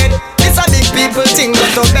play with. It's a big people thing, not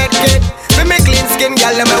to bed kid. Me make clean skin,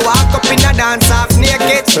 girl, let me walk up in a dance half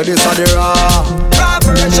naked. So this are the raw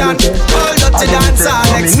version. All dirty dance all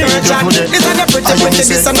excursion. This are the pretty,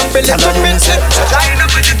 this are not feeling good mince.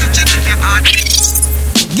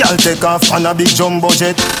 Girl take off on a big jumbo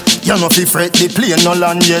jet. You no fi fret, the plane no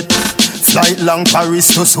land yet. Flight long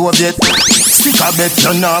Paris to Soviet. Stick a bet,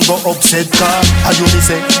 you nah go upset. Are you me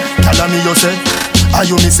say, tell me you say. Are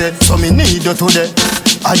you me say, so me need you today.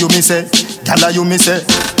 Are you me say, tell you me say.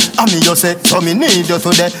 And me you say, so me need you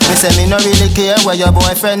today. Me say me no really care what your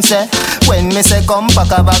boyfriend say. When me say come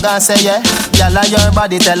pack a bag and say yeah. Gyal a your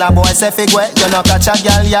body tell a boy say figure. You no catch a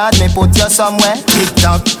gyal yard, me put you somewhere. Tick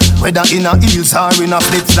tock, whether in a heels or in a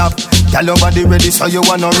flip flop. Gyal your body ready so you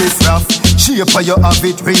wanna riff raff. Shape for you have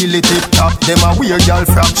it really tip top. Them a weird gyal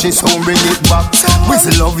frack, she soon bring it back.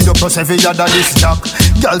 Whistle love you plus every other this jack.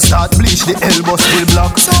 Gyal start bleach, the elbow still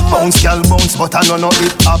block. Bounce gyal bounce, but I know no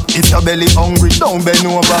it up. If your belly hungry, don't bend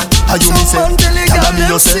over. Are you me say? Tell me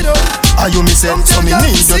you say. Are you me say? So me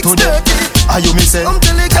need you today. Are you me say?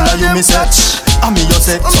 Tell you me say. And me you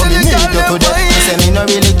say. So me need you today. Me say me no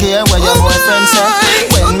really care what your boyfriend say.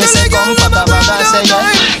 When me say come pack a bag and say yeah.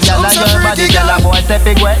 Gyal a your body, gyal a boy say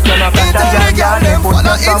figure. You no catch a gyal yard, me put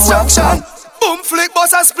you somewhere. Boom flick,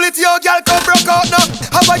 boss a split, your girl come broke out now.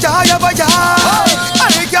 Have a yah.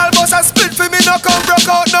 Any girl boss a split for me no come broke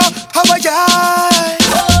out now. Have a yah.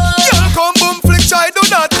 Girl come boom flick, try do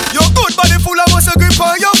that. Your good body full of muscle grip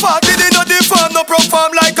on your fat. Did it not deform, no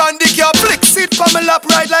perform like handicap. Flick, sit from my lap,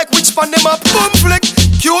 ride like which fan them up. Boom flick,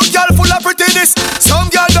 cute girl full of prettiness. Some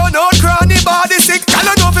girl don't know cranny body sick. Girl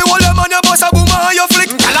I know if you hold them on your boss a boom on your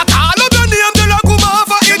flick. Girl I call up your name, girl I come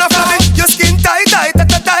off in a family. Your skin tight,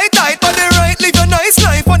 but the right live a nice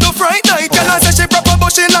life on no fright night. Girl I say she proper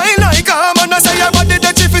but she lie like a man. I say your body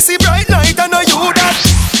that she fi see bright light. I know you that.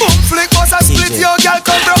 Boom flick boss a split, your girl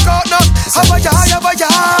come broke out now. Have a yah.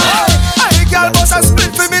 Hey girl boss a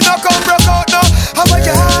split for me no come broke out now. Have a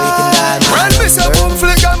yah. Well me say boom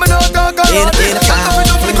flick and me no talk a lot. Girl me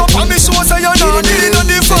no flick up on me show say you know need no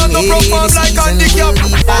defend no perform like handicap.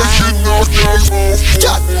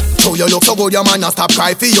 So you look so good, your man a stop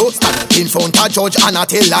cry for you. Stand up in front of judge and a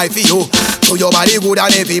tell lie for you. So your body good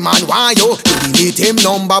and every man want you. You delete him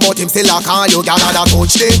number but him still a call you. Girl a da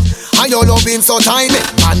touch it, and your love him so tight.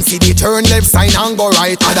 Man see the turn left side and go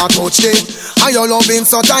right, a da touch it, and your love him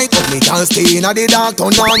so tight. But me can't stay in a the dark,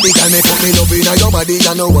 turn down the girl me put me up in a your body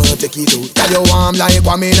and no one take it out. Girl you warm like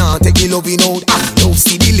what me nah take it loving out. You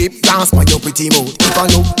see the lip dance by your pretty mouth. If I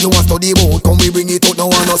know you want study mode, come we bring it out, no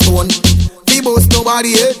one no stone. Boss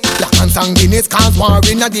nobody, eh? Black and sanguineous cause war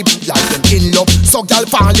in a dip. Like them in love, so y'all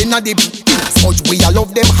fall in a dip. In as much way I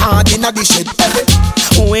love them hard in a the shit.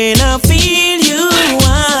 When I feel you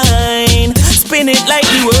whine, spin it like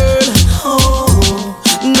the world. Oh,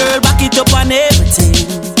 girl, back it up on everything.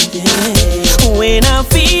 Yeah. When I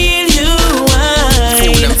feel you whine,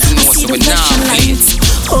 I see the flashing lights.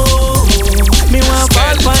 Oh, me want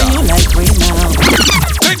fall for you like rain now.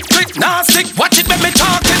 Click, nah stick, watch it when me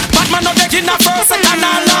talking. Batman no dead in a first, second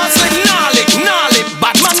and last. Gnarly,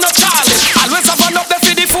 Batman no Charlie. Always have one up there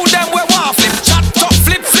for the food, them we waffle. Chat up,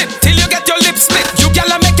 flip, till you get your lips split. You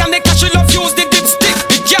gyal a mechanic, she love use the dipstick.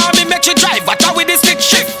 The car me make you drive, but with the stick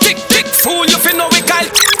shift, tick, fool you fi know we call.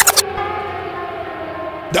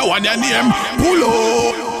 That one your name, pull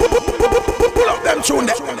up them tune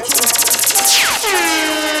there.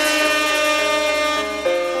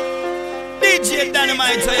 DJ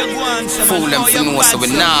Dynamite, so you go on some. Fool them for know so we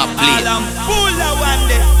nah play.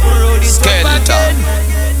 Skeleton.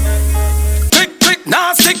 Click,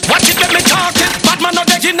 nah stick, watch it when me talking. Batman no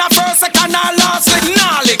dead in a first, second and last.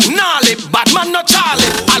 Gnarly, Batman no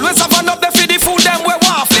Charlie. Always have one up there for the food, them we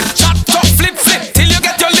waffle. Chat up, flip, till you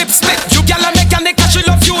get your lips split. You gyal a mechanic, she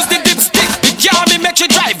love use the dipstick. The car me make you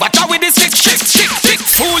drive, but with the stick shift, tick,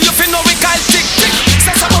 fool you fi know we call tick.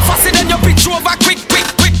 Say some of us then you pitch over quick.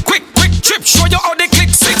 Trip, show you how they click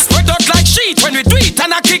six. Spread out like sheet when we do it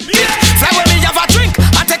and I kick it. Fly when me have a drink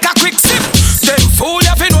and take a quick sip. Them fool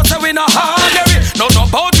you fi know say we no hardery. No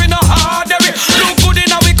bout we no hardery. Look good in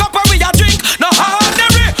a we cup and we a drink no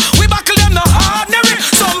hardery. We buckle them no hardery.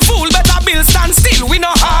 Some fool better bill stand still we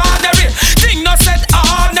no hardery. Thing no said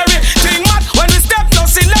ordinary. Thing mad when we step no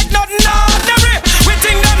select nothing ordinary. We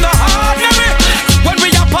think them no ordinary. When we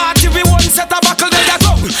a party we won't set a buckle there you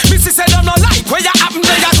go. Missy said don't no like where you happen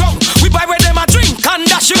there you go. Buy where them a drink and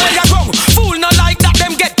dash you where you go. Fool no like that,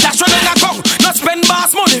 them get dash when they go. Not spend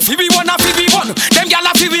boss money, fi we one, fi we one. Them gyal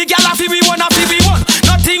a fi we one, fi we one.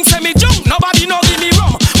 Nothing say me jump, nobody no give me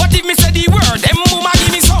rum. But if me say the word, them mama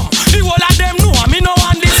give me some. The whole of them know, me no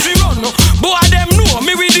want this fi run. Boy them know,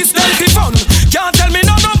 me with this them fi fun. Can't tell me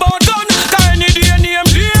nothing about gun. Tiny day, name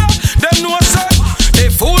day, them know say.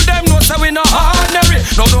 They fool them know say we no ordinary.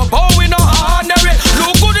 No bow we no ordinary.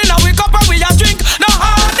 Look good in a we cup and we a drink no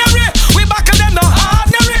ordinary.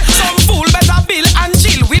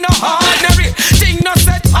 Ordinary, thing no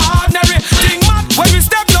set ordinary, thing mad when we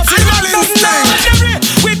step no see ordinary.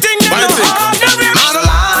 We think they no ordinary. Not a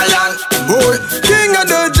lion, boy, king of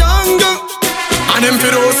the jungle, and them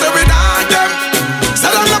fiddles say we dance them.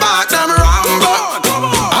 Sell on the back them rumble.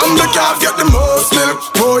 I'm the calf get the most milk,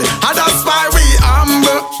 boy, and that's why we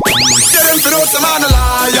humble. Yeah, them fiddles say man a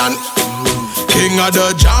lion, king of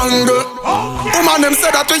the jungle. Woman them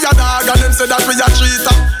say that we a dog and them say that we a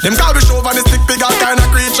cheater. Them call we chauvinistic bigger kind of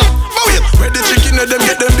creature. But wait, where the chicken them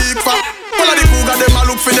get them big fat. All of the cougar them a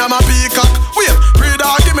look for them a peacock. Wait, read the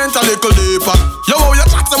argument a little deeper. Yo, how you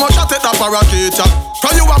chat so much I take that parakeeter.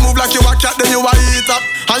 Cause you a move like you a cat then you a eat up.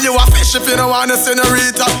 And you a fish if you don't want a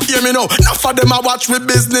senorita. Hear me now, enough of them a watch with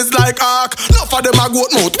business like ark. Enough of them a goat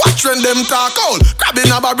mouth, watch when them talk. All crab in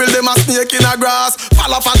a barrel, them a snake in a grass.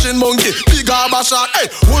 Fall a fashion monkey, big arba shark. Hey,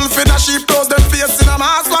 wolf in a sheep clothes, them face in a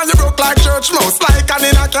mask. Man you broke like church mouse, like an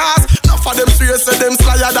in a class. Enough of them serious say them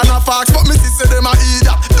slyer than a fox. But me see say them a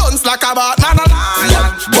idiot, dunce like a bat. Man a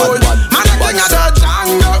lion, boy, man a king of the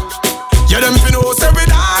jungle. Yeah, them finna say we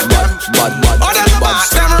dog them. All them about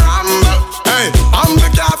them rumble. Hey, I'm the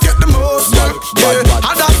calf get the most milk. Yeah,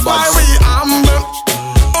 and that's why we humble.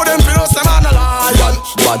 Oh, them finna say man a lion.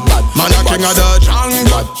 Man a king of the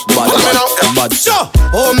jungle. Follow me now. So,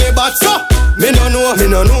 oh me bad so. Me no know. Oh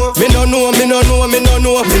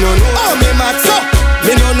me mad so.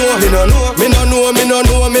 Me no know.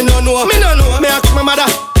 Me ask my mother,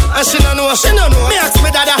 and she no know. Me ask my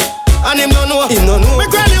dada, and him no know. Me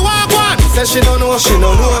granny walk one, say she no know.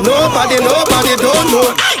 Nobody don't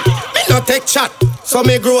know. Me no take chat, so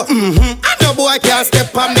me grow. And no boy can't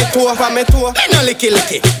step on me toe. Me no licky,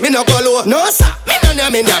 me no go low. No sir, me no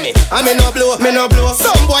nyami, and me no blow.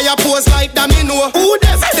 Some boy a pose like that, me know. Who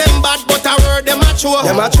them say them bad, but I heard them a show. I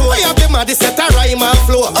have them a this set a rhyme and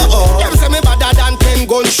flow. Them say me badder than 10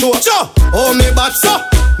 gun show. Oh me bad so,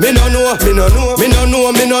 me no know. Oh me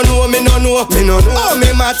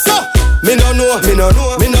mad so, me no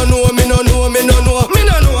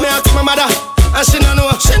know. Me ask my mother, and she no know.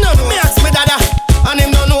 Me ask my dada, and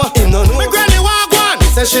him no know. Me granny walk one,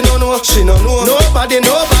 say she no know. Nobody don't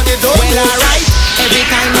know. Well alright, every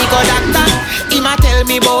time me go doctor, he ma tell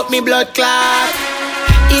me about me blood clot.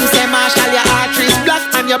 Him say Marshall, your arteries block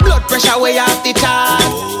and your blood pressure way off the chart.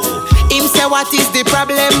 Him say what is the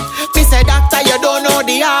problem? Me say doctor, you don't know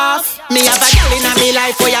the half. Me have a girl in me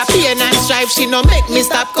life for your pain and strife. She no make me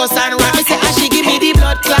stop cuss and rap. Me say as she give me the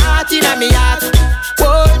blood clot in me heart.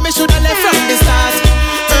 Boy, me shoulda left from the start.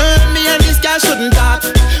 Me and this girl shouldn't talk.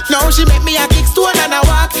 Now she make me a kick stone and a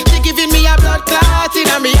walk. She giving me a blood clot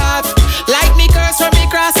in me heart. Like me curse when me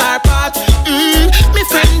cross her path. Me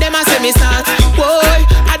friend them a say me start. Boy,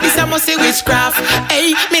 at this I must say witchcraft.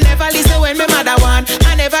 Hey, me never listen when me mother want.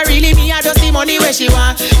 I never really me I just the money where she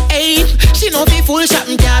want. Hey, she know be full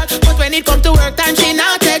shopping cat. But when it come to work time she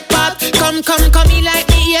not take part. Come me like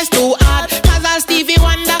me yes too hard. Cause all Stevie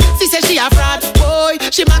Wonder, she say she a fraud. Boy,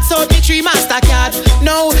 she max out me 3 Mastercard.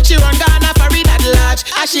 No, she run Ghana for it at large.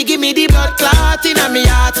 As she give me the blood clot in me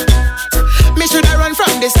heart. Me shoulda run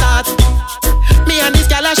from the start. Me and this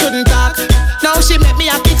girl I shouldn't talk. Now she make me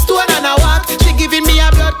a kick stone and a walk. She giving me a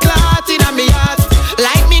blood clot in me heart.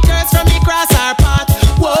 Like me curse from me cross her path.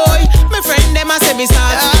 Boy, my friend them a say me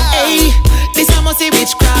start. Hey, this I must say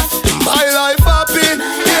witchcraft. My life happy,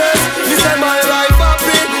 yes. Me say my life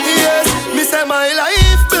happy, yes. Me say my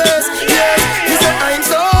life blessed, yes. Me say I'm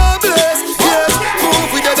so blessed, yes. Move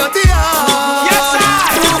with the dirty heart, yes,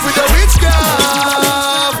 move with the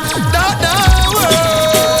witchcraft. That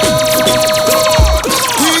world.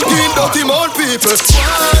 We give dirty mouth people.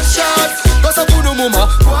 One shot, cause I put no mama.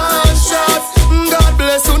 One shot, God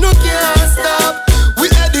bless you, no can't stop. We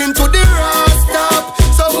heading to the rock stop.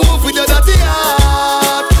 So move with the dirty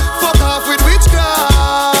heart. Fuck off with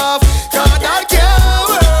witchcraft. God I can't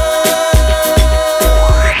wait.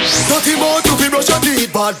 Dirty mouth to be brush your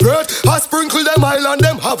teeth, bad breath. I sprinkle them island,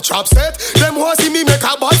 them have trap set. Them want see me make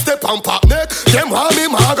a bad step and pop neck. Them want me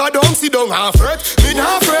maga down, sit down and fret. Me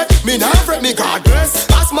not fret, me God bless.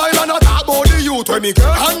 I smile and I talk about the youth when me get.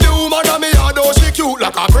 And the woman that me had, oh she cute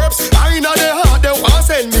like a preps. I know they heart, they want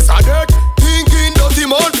send me some dirt. Thinking dirty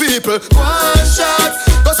mouth people. One shot,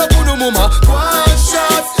 cause I put no mama. One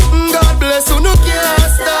shot, God bless you, no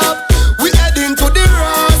can't stop. We heading to the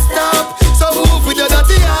rock stop. So move with the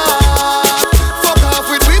dirty heart. Fuck off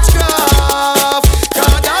with witchcraft.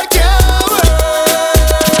 God I can't wait.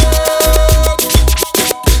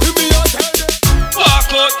 Me a tell them.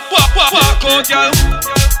 Walk out, y'all.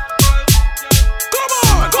 Come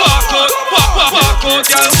on. Walk out,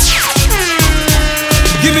 y'all.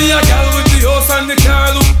 Give me a gal with the house and the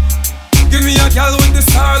car look. Give me a gal with the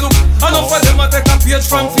star look. Enough of them a take a page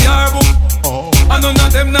from Fiar book. And none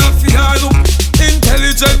of them not Fiar look.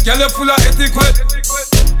 Intelligent, gal full of etiquette.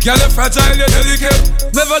 Gal fragile, you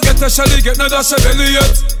delicate. Never get a shelly, get no dash a belly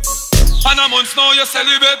yet. And a month now you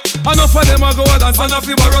celibate. Enough of them a go a dance and a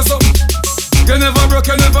fi borrow something. You never broke,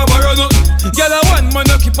 you never borrow nothing. Gal a one man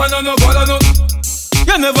you keep on no bother nothing.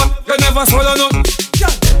 You never swallow nothing.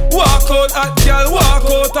 Walk out at girl, walk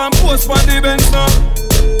out and post for the bench now.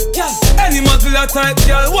 Any muggle type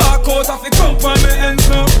girl, walk out of the come for me ends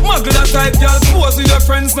now. Muggle type girl, pose with your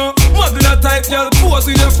friends now. Muggle type girl, pose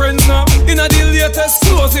with your friends now. Inna the latest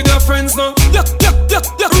clothes with your friends now.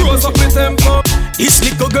 Rose up the tempo. This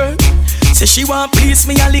little girl say she want please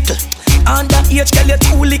me a little. Underage girl, you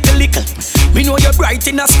too little. Me know you're bright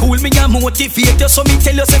in a school, me a motivate you, so me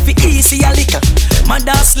tell you say fi easy a little.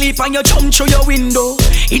 Mother sleep and you jump through your window.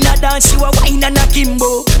 In a dance you a wine and a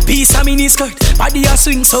kimbo. Piece of mini skirt, body a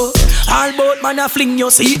swing so. All bout man a fling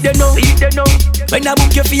you, see it they know. When I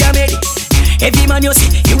book you for a medic, every man you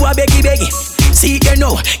see, you a beggy. See it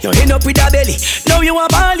know, you end up with a belly. Now you a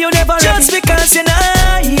ball, you never just ready. Because you're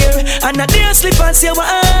not here. And a day slippers you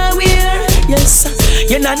want wear. Yes,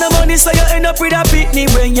 you not no money so you end up with a pitney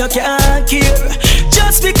when you can't care.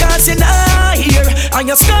 Just because you're not here. And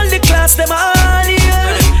you skull the class them all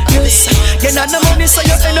here. Yes, you not no money so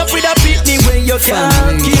you end up with a pitney when you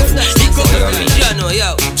can't care. You know,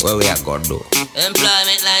 yo. Where we at God do?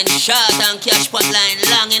 Employment line short and cash pot line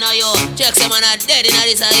long, you know, yo. Check some man are dead in a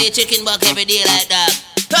this a chicken back every day like that.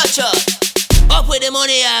 Touch up with the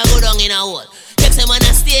money, I go down in a hole. Check some man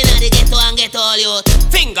a stay in the ghetto and get all you.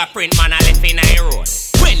 Fingerprint man a left in a road.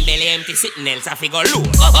 When belly empty sitting else I figure low.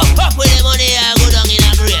 Up with the money, I go down in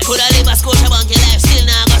a grave. Coulda live a Scotia bank your life, still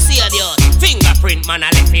now go see a deal. Fingerprint man a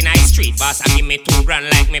left in a street. Boss a give me $2 grand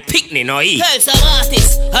like me picnic no eat. Tell some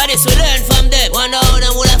artists, how this we learn from them. Wonder how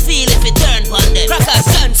them woulda feel if it turn from them. Crackers,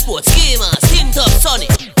 transport, schemers, tint up, sunny.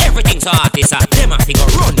 Everything's artists and them a figure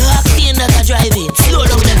run. Octane that a driving, slow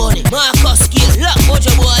down the body. Marcus skill, lock,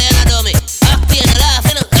 Mojo boy and a dummy. Octane laugh,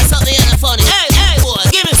 you know, that's something and a funny. Hey boy,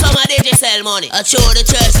 give me some of DJ sell money. I show the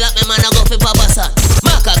church like me man a go for Papa son.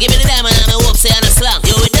 Marker, give me the diamond and me hope say and a slang.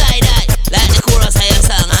 You will die, like the chorus of your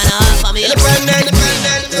song and a half of me.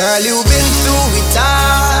 Girl, you been through it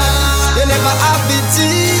all.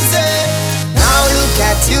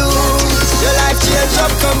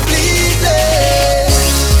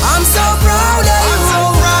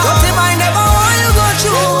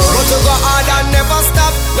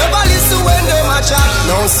 chat.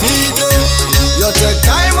 No sweet, you take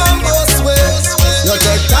time and both ways. You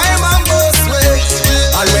take time and both ways.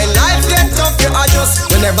 And when life gets tough, you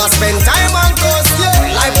adjust. You never spend time on coast,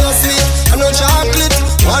 yeah. Life no sweet, and no chocolate.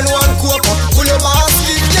 One cocoa, pull your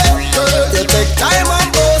basket, yeah. Girl, you take time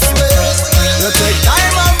and both ways. You take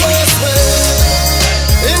time and both ways.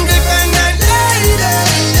 Independent lady, yeah,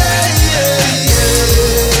 yeah, yeah.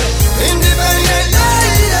 Independent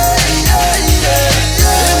lady, yeah, yeah, yeah.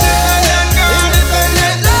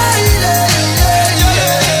 Independent lady, yeah,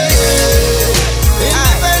 yeah, yeah.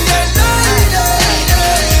 Independent lady,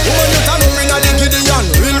 yeah. Woman, you turn up inna the Gideon,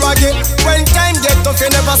 real rugged. When time get tough, you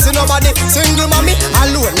never see nobody. Single mommy,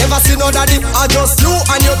 alone, never see no daddy. I just you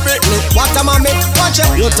and your picnic. What am I make? Watch it.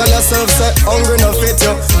 You tell yourself, say, hungry no fit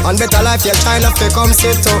you. And better life, you're trying to come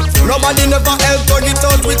sit you. Nobody never help to get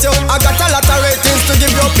out with you. I got a lot of ratings to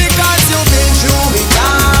give you because you've been through it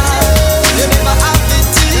all. You never have it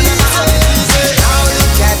easy. Now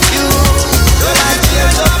look at you. Your life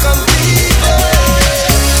changed up completely.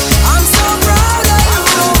 I'm so proud of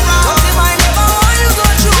you. But if I never want you go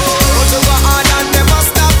through, but you go hard and never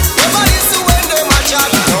stop. Never listen when they match up.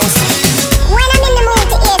 When I'm in the mood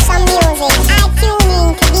to hear some music, I tune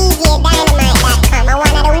in to DJDynamite.com. And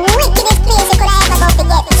one of the wickedest places you could ever go to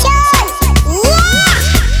get tunes. Yeah!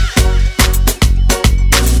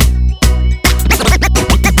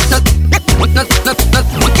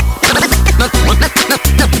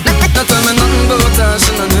 Not tell me nothing about her,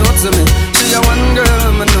 she not new to me. She a one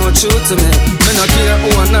girl, me know true to me. Me not care who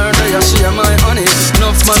on her day, she a my honey.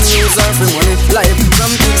 Enough man use her for money. Life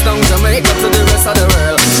from Kingston, Jamaica to the rest of the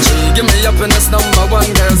world. She give me happiness number one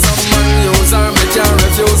girl. Some man use her, me can't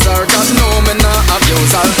refuse her. God know me not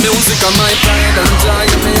abuse her. Music are my pride and joy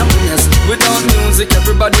and me happiness. Without music,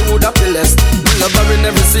 everybody would have been less. Me love her in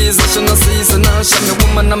every season, she no season. She me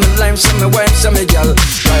woman, I'm me life, she me wife, she me girl.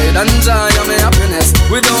 Pride and joy and me happiness.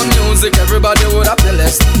 Without music, everybody would have been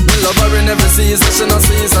less. Me love her in every season, she no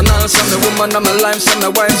season. She me woman, I'm me life, she me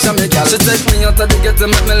wife, she me girl. She take me out of the ghetto,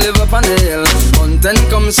 make me live up on the hill. Content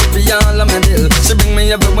come, she be all of me bill. She bring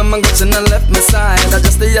me everywhere, my good, she not left me side. I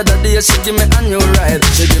just the other day, she give me a new ride.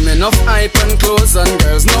 She give me enough hype and clothes and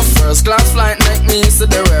girls. No first class flight, make me see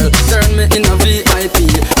the world. Turn me in a VIP.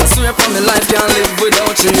 I swear for me life, can't live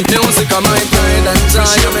without you. Music are my pride and joy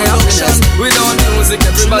and my happiness. Without music,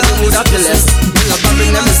 everybody would have been less. Me love her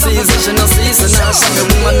in every season, she no season. She me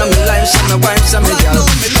woman, I'm me life, she me wife, she me girl.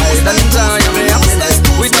 Pride and joy and my happiness.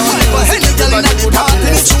 Without music, everybody would have been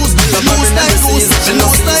less. Me love her in every season, she no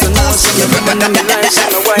season. She me woman, I'm me life, she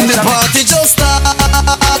me wife, she me The party just start.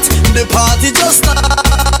 The party just start.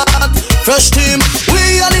 Fresh team,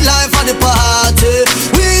 we are the life of the party.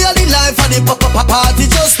 We are the life of the party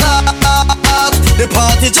just start. The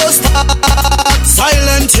party just start.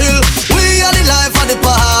 Silent Hill, we are the life of the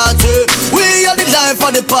party. We are the life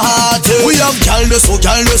of the party. We have gal de so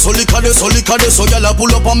liquor de so gal a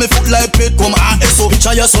pull up on me foot like pit come so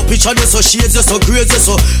picture de so shades de so crazy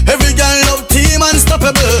so every gal love team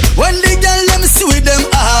unstoppable. When the gal them see with them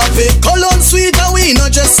happy, cologne sweet and we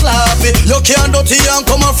not just sloppy. You can't dirty and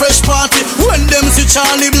come a fresh party. When them see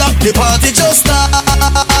Charlie Black, the party just start.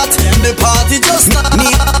 The party just start.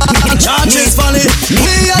 Charges funny.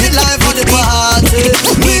 We are the life of the party.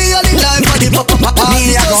 We are the life of the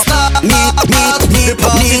party just start. The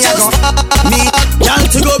party just start. Gal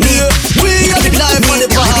to go beer. We are the life of the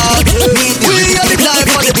party. We are the life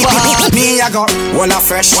of the party. Me I go walla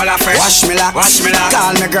fresh. Wash me like.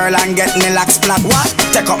 Call me girl and get me like splat. What?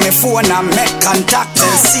 Take up me phone and make contact. Tell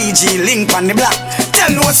CG link on the block. Tell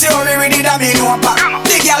no see how we ready to be no pack.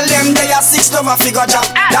 The girl them they are 6 over figure job.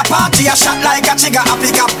 The party a shot like a trigger a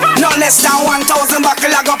pick up. No less than 1,000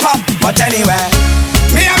 buckle a go pop. But anyway,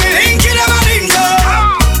 me and me link in them a link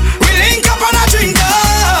up. We link up on a drink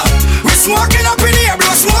up. We smoking up in the air,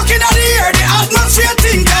 blow smoking in the air. The atmosphere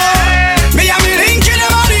think up. Me and me link in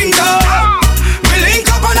them a link up. We link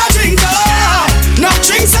up on a drink up. No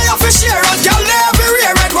drinks I have to share. A girl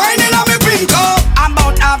everywhere, red wine in a me pink up.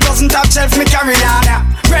 About half dozen top shelf me carry on.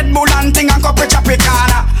 Red Bull and thing and cup of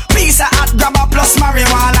Tropicana. Piece of hot grabber plus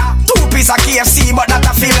marijuana. 2 piece of KFC but that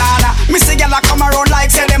a filana. Me see gyal a come around like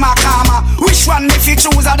say them a karma. Which one if you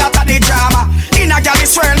choose a that a the drama. In a gyal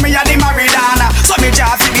is swirl me a the Maridana. So me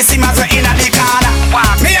just see the simmers we in a the corner.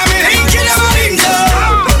 Me and me link in them a link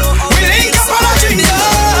up. We link up on a drink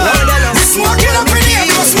up. We smoking up in the air,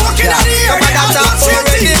 we smoking in the air. That's a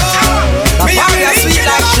already. Me and me link in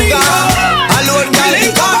them a link up. Alone gyal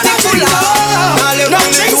link up on a drink up. No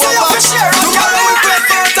drinks I have to share.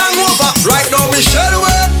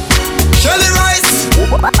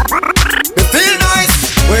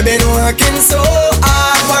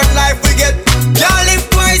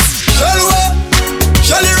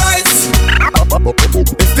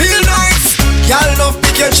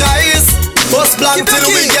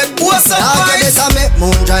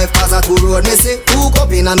 a two road me see. Hook up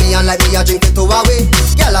in a me and like me a drink it away.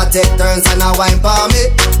 Girl a take turns and a wine for me.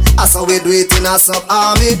 That's how we do it in a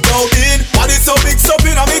sub-army. Now big, body so big, so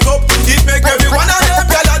in a make up. It make everyone a them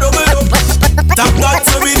girl a double up. Tap that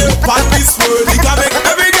so we the pan this world. It can make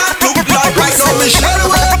every girl look like right now. Michelle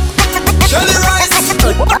Way, Shelly Rice.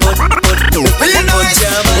 Feel nice.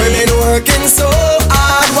 Women working so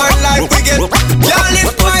hard, work like we get. Girl in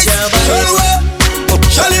price. Shelly Way,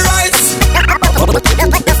 Shelly Rice.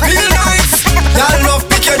 Feel nice. Girl love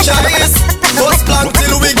pick your choice. Bust blank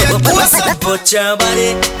till we get closer. Put your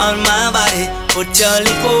body on my body. Put your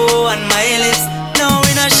lip on my lips. No,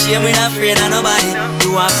 we not shame, we not afraid of nobody.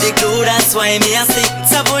 You have the glue, that's why me a stick.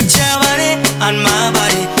 So put your body on my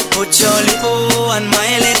body. Put your lip on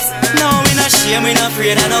my lips. No, we not shame, we not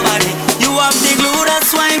afraid of nobody. You have the glue,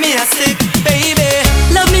 that's why me a stick. Baby,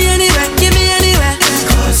 love me anywhere, give me anywhere.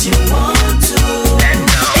 Cause you want to.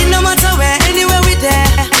 It no matter where, anywhere we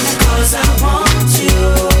there. Cause I want you.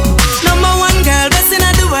 Number one girl, best in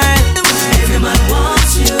the world. Every man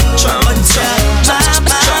wants you.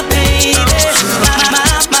 My baby.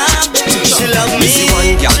 She love me.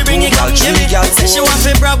 She bring it up, give me. Say she want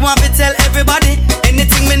to brag, want to tell everybody.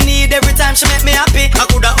 Anything me need, every time she make me happy. I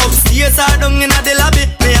coulda upstairs or down in the lobby.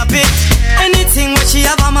 Me happy. Anything what she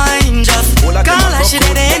have a mind, just call her, she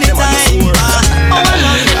did anytime. Oh, I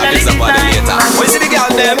love it at any time. Where's the girl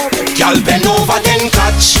them? Girl bend over then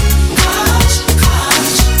catch.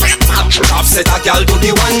 Offset a girl do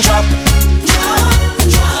the one drop.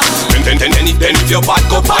 Then if your back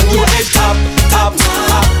up on your head top.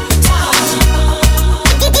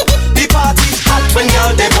 The party hot when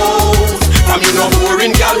girl they move. From you no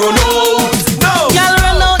boring girl run out. No. Girl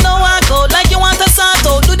run out, no walk out like you want to sort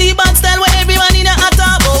out. Do the bad style where everyone in a hot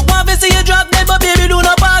about. Want to see you drop dead, but baby do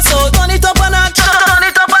not pass out. Turn it up and a turn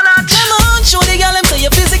it up and a. Come on, show the girl them so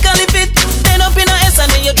you physically fit. End up in a S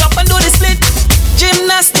and then you drop and do the split.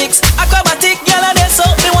 Gymnastics, acrobatic, girl are there, so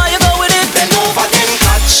me want you go with it. Bend over then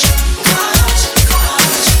catch.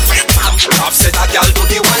 Offset a girl do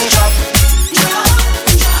the one drop.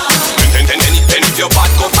 Then if your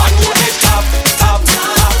back up on your head top.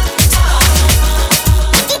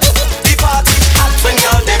 The party hot when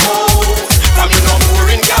girl they move. From you no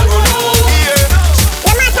boring girl run out.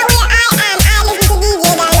 No matter where I listen to DJ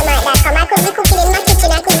Dynamite.com. I could be cooking in my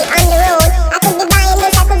kitchen, I could be on the road, I could be buying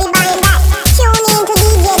this, I could be buying that. Tune in to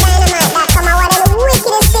DJ Dynamite.com. I want the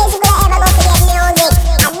wickedest place you could ever go to get music.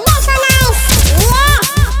 And that's so nice, yeah.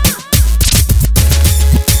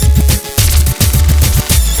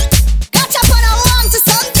 Catch up on a one to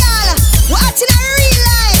some girl. Watching a real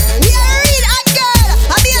life. Be a real hot girl.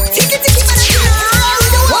 I be a tiki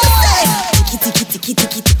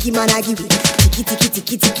man a give it. What you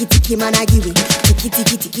say? Tiki man a give it. Tiki man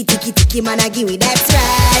a give it. Tiki man a give it. That's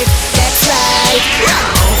right.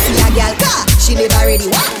 See a girl car, she never ready.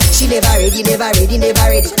 What? She never ready.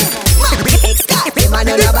 Them a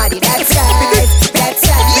know nobody. That's right.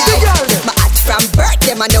 But at from birth,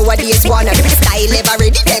 them a nowadays wanna be style never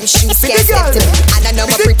ready. Them shoes can't step to me, and I know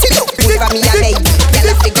my pretty look good for me a baby. Girl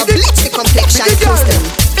I think of bleach the complexion close to me.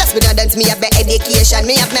 Plus me no dance, me have my education,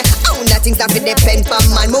 me have my own things that fi depend from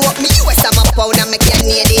man. Me walk me US and my pound and me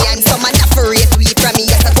Canadian. Some man not for rate we from me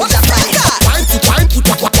yes I to Japan.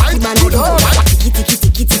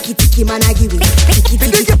 Tiki man a give it. Tiki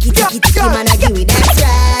man a give it. Tiki man a give it. That's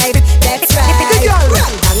right.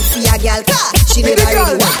 Run down see a girl car, she never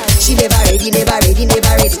ready. What? She never ready.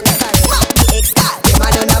 Mount the X-Star, them a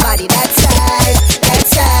know nobody. That's right.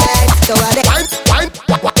 So I wine,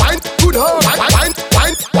 good hoe. Wine,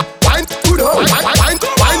 good hoe.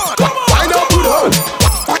 Wine up, good hoe.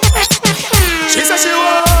 She said she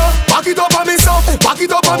want back it up on me so, back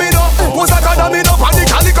it up on me no. Pose a gun me no, panic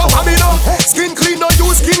calico on me no. Skin clean no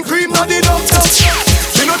use skin cream no the no.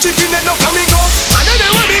 She no chicken and no flamingo. And then they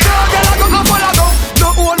want me go, girl I go up all I go.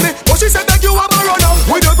 Don't hold me, but she said that you a marrow.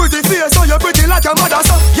 With your pretty face, so you're pretty like your mother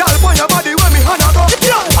so. Y'all point your body when me hand a go.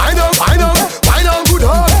 Wine on good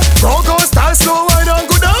hoe. Bronco style slow, wine on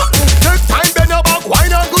good hoe. Take time bend your back,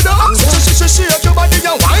 wine on good hoe. Shake your body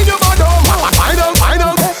and wine your body.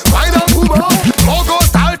 Wine on good hoe. Bronco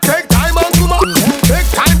style take time and good hoe. Take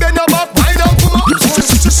time bend your back, wine on good hoe.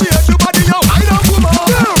 Shake your body and wine on good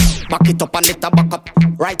hoe. Back it up and let her back up.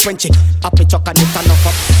 Right when she up it chuck and it a knock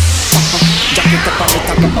up. Jack it up and let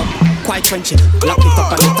her go up. Quite when she lock it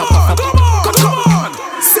up and let her pop up. Come on,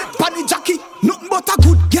 sit on the jockey. Nothing but a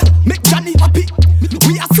good girl, make Johnny happy.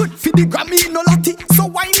 We are sweet for the Grammy, no Lati. So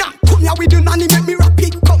why not come here with the nanny, make me rap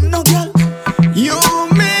it. Come now, girl. You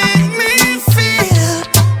make me feel.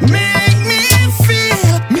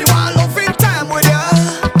 Me want loving time with ya.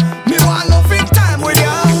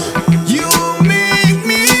 You make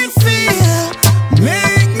me feel.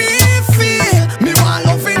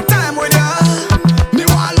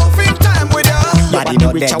 Body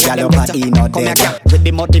no dead, gal, your body no dead. Come here, gal, with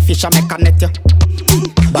the muddy fish I make a net you.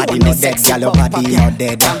 Body no dead, gal, your body no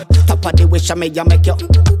dead. Top of the wish I make you make you.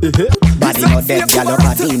 Body no dead, gal, your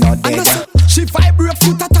body no dead. She vibrate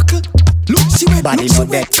foot a tackle. Look, she wet, body look, no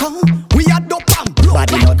she dead. wet. Come, we are dope and blow.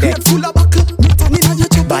 Body no dead. Full of buckle.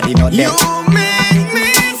 Body no dead. You make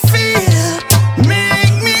me feel.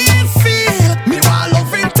 Me want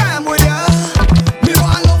loving time with ya. Me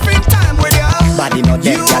want loving time with ya. Body no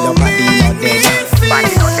dead, gal, your body no dead.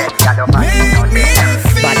 Body no dead, gal, your body no dead.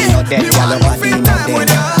 Body no dead, gal, your body no dead.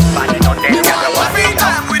 Body no dead, gal, your body no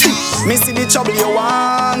dead. Me see the trouble you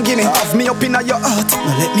want, gimme. Have me up inna your heart,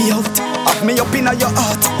 now let me out. Have me up inna your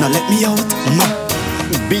heart, now let me out.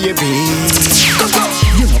 Baby,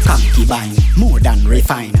 you know concubine, more than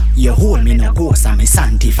refine. You hold me no ghost and me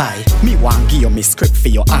sanctify. Me want give you me script for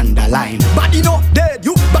your underline. Body no dead,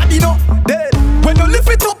 you body no dead. When you lift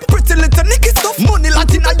it up, pretty little nicky stuff. Money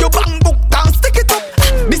Latin at your bank book, can't stick it up.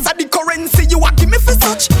 This are the currency you want give me for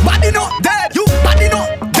such. Body no dead, you body no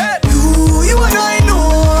dead. You and I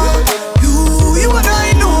know. You and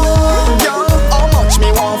I know. Yo, how much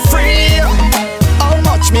me want free? How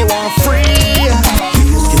much me want free?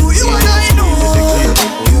 You and I know.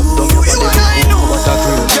 You and I know.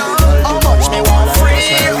 Yo, how much me want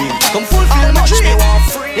free? Come fulfill my dream.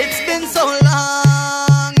 It's been so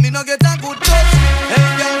long, me no get a good touch. Hey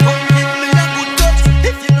girl, come give me a good touch.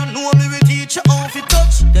 If you don't know me, we teach you how to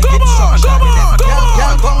touch. Come on, come on, come on.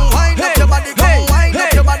 Girl, come wind up your body, come wind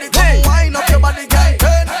up your body, come wind up your body, girl,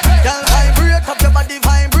 turn. Girl, vibrate up your body,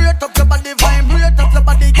 vibrate up your body, vibrate up your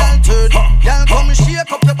body, girl, turn. Girl, come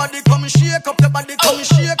shake up your body, come shake up your body, come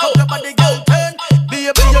shake up your body, girl, turn.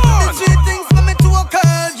 Baby, you do the sweet things for me to a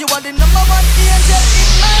girl. You are the number one angel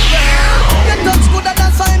in my world. Your touch good and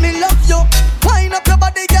that's why me love you. Wind up your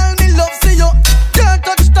body, girl, me love see you. Your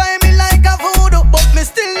touch time me like a voodoo, but me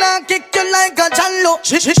still not kick you like a jallo.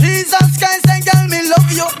 Jesus Christ, and girl, me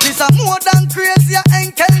love you. This a more than crazy, you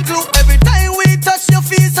ain't can glue. Every time we touch, you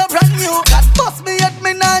feel so brand new. That bust me yet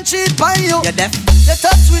me not cheat by you. You're deaf. You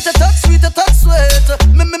touch sweet, you touch sweet, you touch sweet.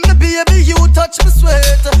 Me baby, you touch me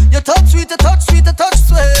sweet. You touch sweet, you touch sweet, you touch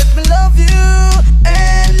sweet. Me love you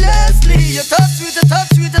endlessly. You touch sweet, you touch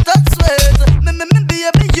sweet, you touch sweet. Me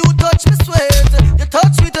baby, you touch me sweet. You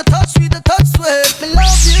touch sweet, you touch sweet, you touch sweet. Me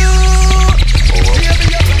love you.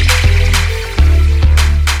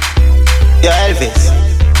 Yo, Elvis.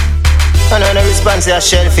 I know the response is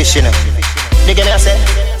shellfish, you know. You get what I say?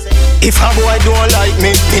 If a boy don't like me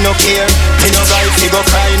no care. Me no guy fi go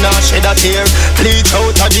cry nor shed a tear. Bleach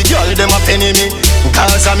out a the girl, them a penny me.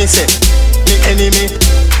 Cause a me say, me enemy.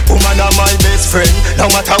 Woman are my best friend. No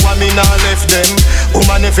matter what me nah left them.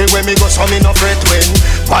 Woman everywhere me go so me no fret when.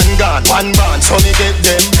 One gun, one band, so me get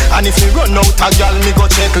them. And if me run out a gal, me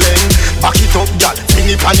go check lane. Back it up gal, bring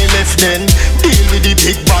it on the left then. Deal with the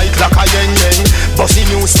big bike like a yen yen. Bossy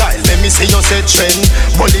new style, let me see you set trend.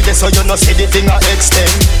 Bully this so you no see the thing a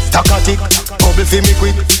extend. Takatik, bubble fi me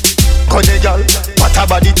quick. Cut the gal, what a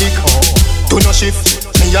body tick. Do no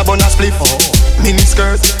shift, me a bun a spliff. Mini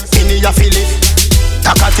skirt, mini a fill it.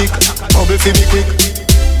 Takatik, bubble fi me quick.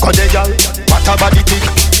 Cut the gal, what a body tick.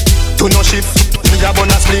 Do no shift, me a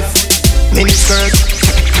bun a spliff. Mini skirt.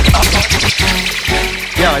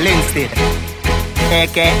 Yo, Linstead,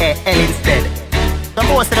 a.k.a. Ellinstead. Some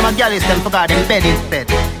most of them a gallus, them forgot them bed instead.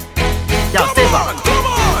 Yo, step up.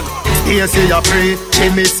 Here see ya free, she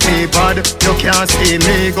miss me bad. You can't see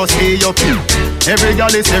me, go see your pee. Every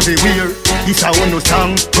girl is everywhere. It's a one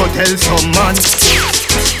song, go tell some man.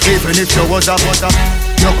 Even if you was a butter,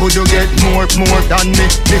 you could you get more than me.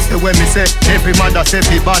 This the way me say, every mother say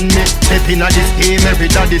fi ban me. Step inna this game, every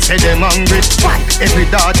daddy say them hungry. Every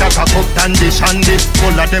daughter cock up candy shandy.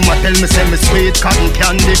 All of them a tell me say me sweet cotton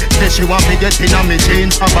candy. Say she want me get inna me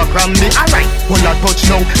jeans of a cranny. Alright, all a touch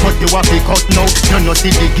now, but you want me cut now. You no see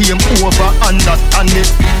the game over, understand it.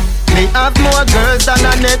 Me have more girls than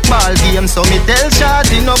a netball game. So me tell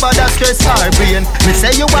Shawty nobody stress her brain. Me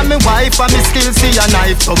say you want me wife and me still see a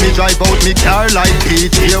knife. So me drive out me car like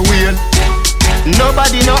DJ Wayne.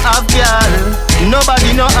 Nobody no have girl.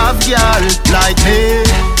 Nobody no have girl like me.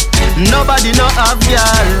 Nobody no have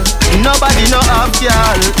girl. Nobody no have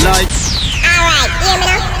girl like. Alright, hear me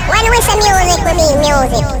now? When we say music, we mean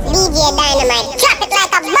music. DJ Dynamite, drop it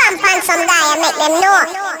like a bomb on some guy and make them know.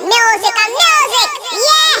 Music and music,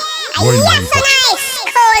 yeah! Yes, so nice!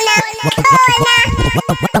 Cool now,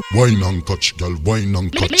 Wine and touch, girl, wine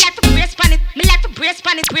and touch. Me like to brace pan it, me like to brace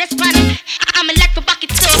pan it, brace pan it. I'm like to back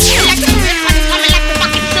it up. Me like to brace pan it, I'm like to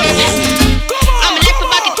back it up. I'm like to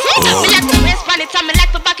back it up. Me like to brace pan it, I'm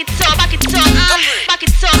like to back it up, back it up, back it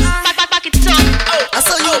up, back it up. I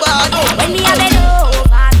saw you bad. When me a bend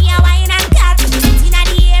over, me a wine and cut.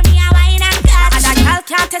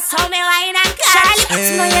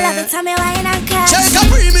 tell me wine and cut. Shake a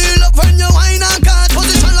premium love when you wine and cut.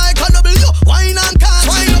 Position like a W, wine and cut.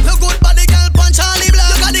 Wine up your good body, girl, punch Charlie Black.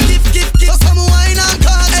 You got the gift, so come wine and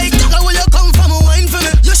cut. Hey, girl, where you come from, wine for me.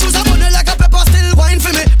 Your shoes are bunny like a pepper, still wine for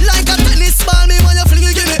me. Like a tennis ball, me when you fling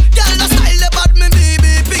it, give me. Girl, the style, the bad, me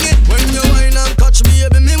baby, ping it. When you wine and catch me,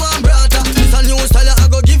 baby, me want brother. It's a new style, I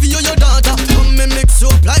go give you your daughter. Come me mix you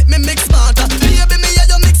up like me mix smarter. Baby, me yeah,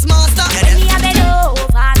 you mix master. When me a bend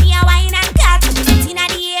over, me a wine and cut. Inna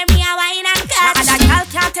the air, me a wine and cut. And a girl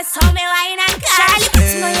can't test how me wine and cut. Charlie,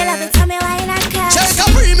 you know you love it, tell me wine and cut. Shake a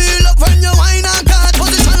premium love when you wine and cut.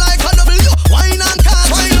 Position like a W, wine and cut.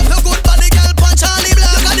 Wine up your good body, girl, punch Charlie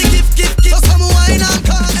Black. You got the gift, so come wine and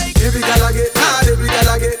cut. Every girl I get hard, every girl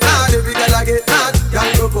I get hard, every girl I get hard, girl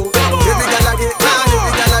broke out. Every girl I get hard,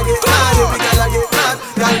 every girl I get hard, every girl I get hard,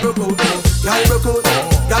 girl broke out. Girl broke out,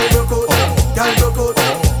 girl broke out, girl broke out,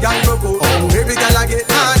 girl broke out. Every girl I get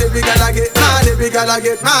hard, every girl I get hard, every girl I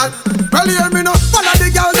get hard. Well, hear me now, follow the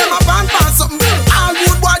girl them a band pass something. All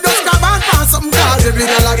good boy just grab and pass something. Cause every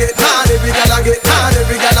girl I get hard, every girl I get hard,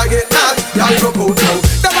 every girl I get hard, girl broke out now.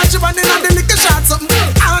 They watch you running on the liquor shot something.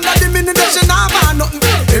 Under the minute that she not want nothing.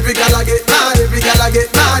 Every girl I get hard, every girl I get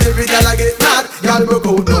hard, every girl I get hard, girl broke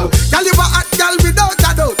out now. Girl you a hot girl without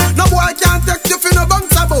a doubt. No boy can't take you for no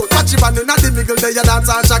bounce about. Watch you running on the middle there you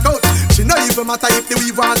dance and shock out. She no even matter if the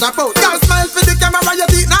weave and drop out. Girl smile for the camera,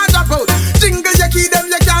 your teeth not drop out. Jingle your key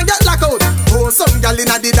them you can't get lock out. Oh some girl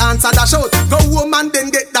inna the dance and dash out. Go home and then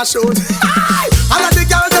get dash out. All of the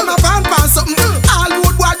girls them a fan pass something. All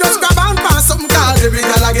good boy just grab and pass something. Cause every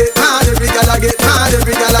girl I get hard, every girl I get hard,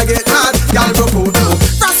 every girl I get hard, girl broke out now.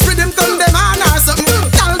 Cross with them turn them on or something.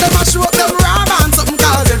 Girl them a show up them rub and something.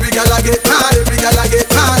 Cause every girl I get hard, every girl I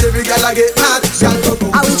get hard, every girl I get hard, girl broke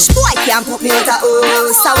out. A which boy can put me out a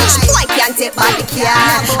house? A which boy can take back the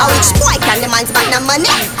car? A which boy can demand back the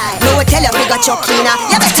money? No one tell you we got your cleaner.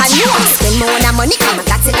 You better know. Spend more on money, come and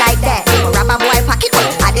got it like that. Grab a boy pocket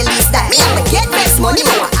cut, at the least that. Me have to get this money,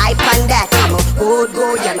 more hype on that. I'm a old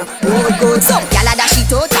gold, you know, old gold. So, y'all a dash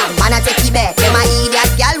it out, man a take it back. Them a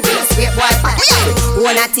idiot gal with a straight boy pocket.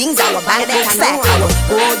 One of things I will bank book fat. I'm a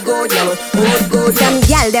old gold, you know, old gold. Some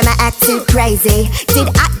gal them a acting crazy. Did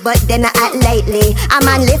act but then I act lately. A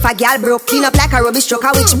man left a gal broke, clean up like a rubbish truck.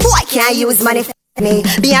 A which boy can't use money for me?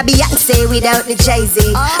 Be a Beyonce without the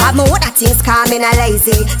Jay-Z. Have more other things calming and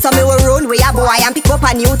lazy. So me will run with a boy and pick up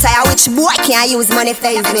a new tire. Which boy can't use money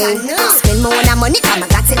phase me? Spend more on money, come I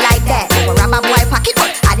got it like that. Grab a boy pocket cut,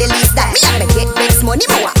 at the least that. Me have to get next money,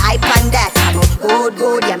 more hype on that. I'm a old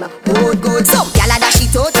gold, yeah, I'm a old gold. So gal a dash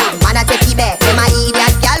it out, man a take it back. Them a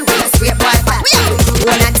idiot gal with a straight boy pot.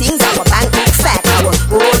 One of things I will bank book fat. I'm a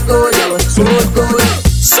old gold, yeah, old gold.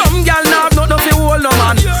 Some gal nah have nothing fi hold no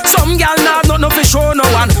man. Some gal nah have nothing fi show no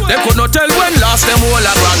one. They could not tell when last them hold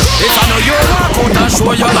a grand. If I know you walk out and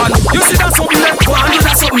show your hand, you see that something there, go and do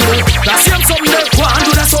that something there. That same something there, go and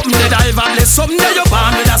do that something there. That even less something there, you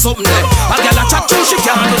born with that something there. A gal a chat through, she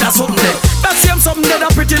can't do that something there. That same something there,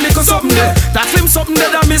 that pretty little something there. That slim something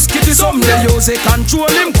there, that Miss Kitty something there. You say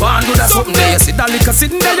control him, go and do that something there. You see that little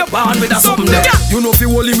sitting there, you born with that something there. You know fi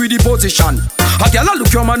hold him with the position. A gal a look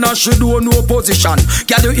your man and she do no position.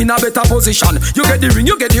 Girl, you in a better position. You get the ring,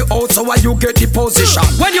 you get the out, so why you get the position?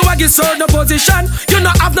 When you a get certain position, you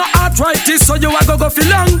not have no arthritis, so you a go feel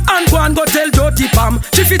long and go tell dirty Pam.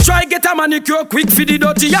 She fi try get a manicure quick for the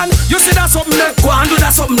dirty hand. You see that something there, go and do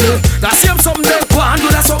that something there. That same something there, go and do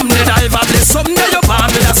that something there. That ever bless something there, you born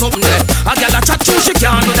with that something there. A girl a chat through, she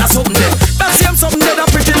can't do that something there. That same something there, that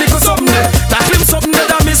pretty little something there. That slim something there,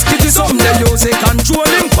 that Miss Kitty something there. You say control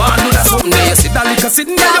him, go and do that something there. You see that little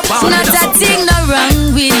sitting there, you born with that something there. Thing no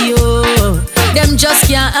wrong with you, them just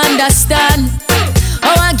can't understand.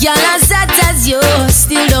 Oh, a girl as hot as you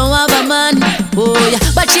still don't have a man. Oh yeah,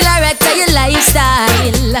 but she'll tell your lifestyle,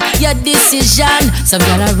 your decision. Some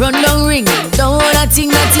girl a run down ring, don't wanna think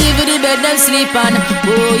that even the bed them sleep on.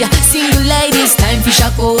 Oh yeah, single ladies time for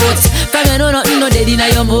shock out. From you know nothing no dead inna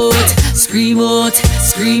your mouth. Scream out,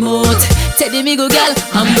 scream out. Take the me go girl,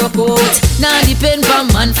 I'm broke out. Now depend from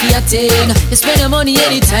man for your thing. You spend your money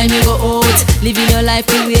anytime you go out. Living your life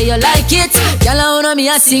the way you like it. Girl I wanna me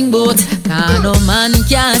a sing boat. Can no man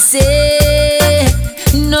can say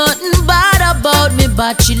nothing bad about me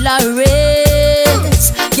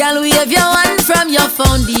bachelorette. Girl wave your hand from your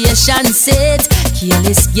foundation set.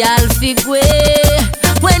 Careless girl fig way.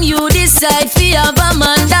 When you decide fi have a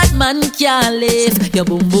man, that man can't live. Your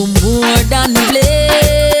boom boom more than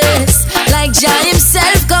bliss. Like Jah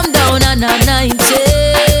himself come down and anoint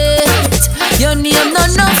it. Your name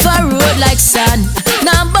no for road like sun.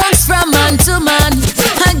 Now bounce from man to man.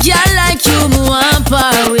 A girl like you me want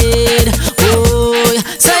par with. Oh,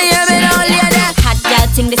 so hear me now, lady. Hot girl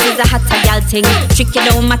thing, this is a hotter gal thing. Trick you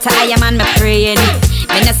don't matter, I am on my praying.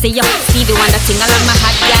 When I see you, see the one that thing along my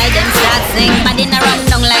hot gal, them start sing. Body na run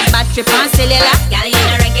down like battery on cellular. Gal you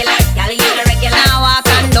no regular, gal you no regular. Now walk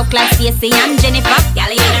and look like Stacey and Jennifer.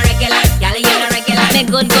 Gal you no regular, gal you no regular. Me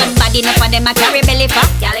good body, enough for them a carry belly for.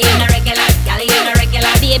 Gal you no regular, gal you no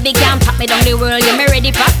regular. Baby can't pop me down the world, you me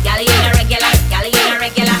ready for. Gal you no regular, gal you no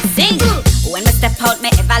regular. Sing. When me step out,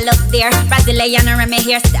 me ever look there. Brazilian or me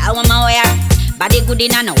hairstyle when me wear. Body good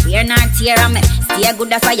in a no wear nor tear. And me stay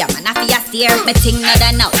good as fire, man a fear steer. Me ting no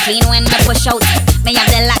done out, clean when me push out. Me have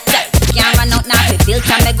the lock up, can't run out now.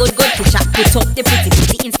 Filter me good, put up the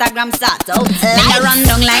pretty Instagram start out. Me a run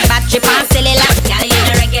down like battery on cellular. Gal you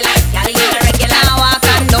no regular, gal you no regular. Walk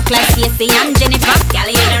and look like Stacey and Jennifer. Gal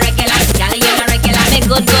you no regular, gal you no regular. Me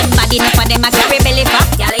good body, enough for them a carry belly for.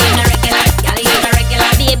 Gal you no regular, gal you no regular.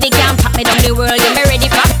 Baby can't pop me down the world, you me ready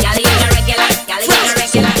for. Gal you no regular, gal you no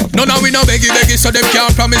regular. No, now we no beggy, so them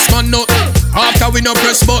can't promise man no. After we no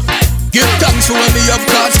press but give thanks for when we have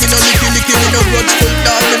cards. We no licky, we no grudge, full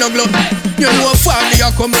dog, we no glut. You know how far me a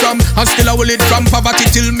come from, and still I will it from poverty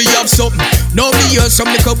till me have something. Now me hear some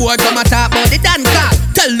little boy come a talk about the Dan call.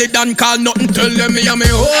 Tell the Dan call nothing, tell them me a me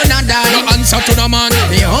own a Dan. No answer to the man,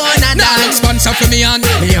 me own a Dan. No sponsor for me and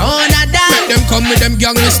me own a Dan. Make them come with them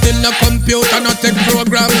gang, me still no computer, no tech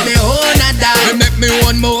program. Me own a Dan. Me make me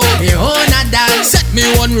one more, me own a Dan. Set me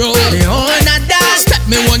one roll, me own a Dan. Step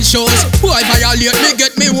me one shows, boy violate me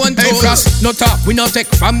get me one toes. Hey Frost, no talk, we no take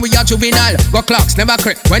from we a juvenile. Go clocks never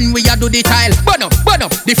crack when we a do the tile. Burn up,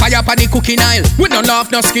 the fire pan the cooking aisle. We no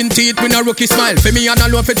laugh, no skin teeth, we no rookie smile. For me and a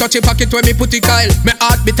loaf, touch a pocket where me put it kyle. Me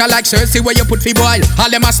heart bitter like Cersei where you put fi boil.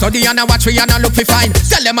 All them a study and a watch we and a look fi fine.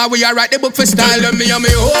 Tell them how we a write the book for style. Tell them me and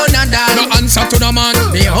me own a Dan. No answer to the man,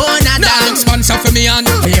 me own a Dan. No sponsor for me and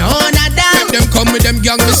me own a Dan. Make them come with them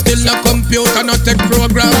gang, me still no computer, no tech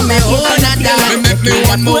program. Me own a Dan. Me make me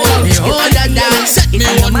one more, me own a Dan. Set me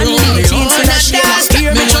one room, me own a Dan. Step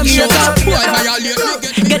me one show, boy violate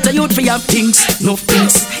me get a youth for your things, no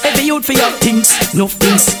things. Every youth for your things, no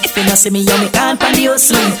things. If you not see me, you me can't pan the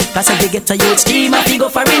hustling. Cause if you get a youth stream, I go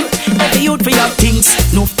for it. Every youth for your things,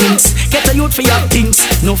 no things. Get a youth for your things,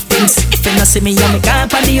 no things. If you not see me, you me can't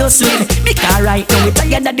pan the hustling. Me can't right now, we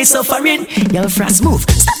tired of the suffering. Yo, Frost move,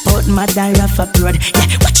 stop out my die off up road. Yeah,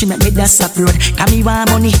 watching me that's up road. Come me want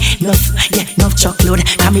money, enough, yeah, enough chocolate.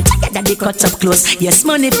 Come me tired of the cut up clothes. Yes,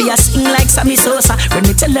 money for you sing like Sammy Sosa. When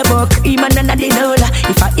me tell about cream and none of the dollar.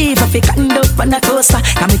 If I even fi cotton up on a coaster,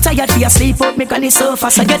 I'm tired for your sleep out me on the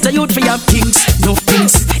sofa. So get a youth for your things, no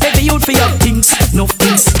things. Every youth for your things, no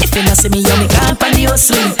things. If you not see me, you me can't pan the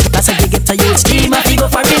hustling. That's how you get a youth stream, I go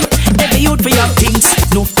for it. Every youth for your things,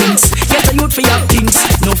 no things. Get a youth for your things,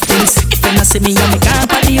 no things. If you not see me, you me can't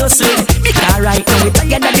pan the hustling. Me can't right now, we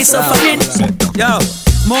tired of the suffering. Yo,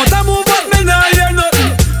 motor move but me nah hear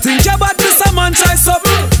nothing. Think about this a man try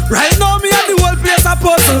something. Right now me and the whole place a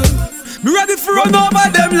puzzle. Me ready for run over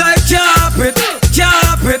them like carpet.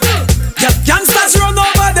 Gangsters run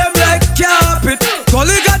over them like carpet.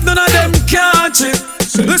 Collie got none of them can't cheat.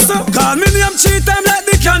 Listen, call me name cheat time like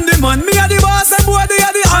the candy man. Me a the boss, them boy they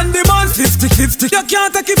a the handy man. 50-50, you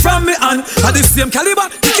can't take it from me and at the same caliber,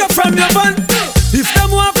 kick you from your van. If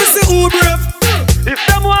them want to see who brave,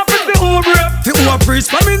 the who a preach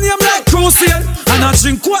for me name like Crusade. And I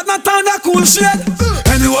drink what not on that cool shit.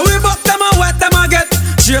 Anyway we buck them and wet them a get.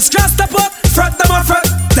 Just can't step up, fret them a fret.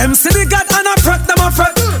 Them see the God and I fret them a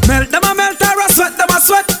fret. Melt them a melt or a sweat them a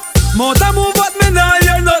sweat. Motor move but me nah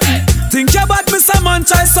hear nothing. Think about me some man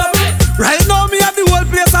try something. Right now me have the whole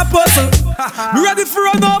place a puzzle. Me ready for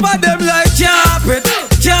run over them like carpet.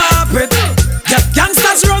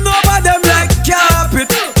 Gangsters run over them like carpet.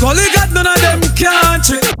 Collie got none of them can't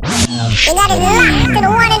trick. You got it locked to the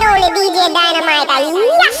one and only DJ Dynamite.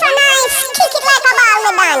 You're so nice, kick it like a ball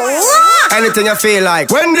with done, yeah. Anything you feel like.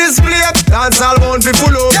 When this play, dance all bound fi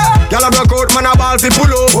pull up. Y'all a broke out, man a ball fi pull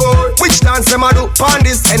up. Which dance them a do? Pon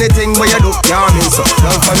this, anything where you do. Yeah, I mean so.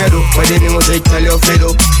 Love from you do. When the music tell you fi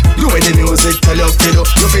do. Do when the music tell you fi do.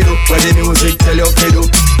 You fi do. When the music tell you fi do.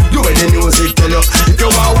 Do when the music tell you. If you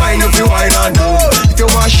want wine, if you wine and do. If you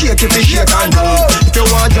want shake, if you shake and do. If you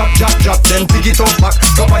want drop, then pick it up back.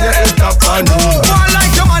 Top on your head top and do. One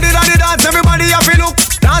like your man did the dance, everybody have to look.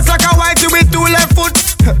 Dance like a white with two left foot.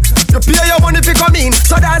 You pay your money to come in,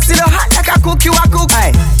 so dance till you hot like a cook, you a cook.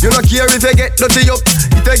 Aye. You don't care if you get dirty up.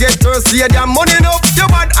 If you get thirsty, you damn money enough. You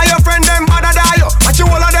bad and your friend them bad a die up. But you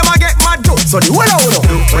all of them a get mad too. So the whole of them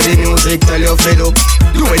do when the music tell you fed up.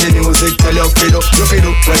 Do when the music tell you fed up. You fed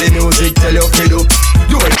up when the music tell you fed up.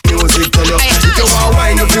 Do when the music tell you. If you want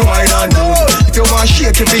wine, if you wine and do. If you want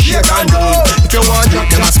shake, if you shake and do. If you want drop,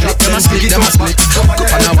 then split. Them a split. Come on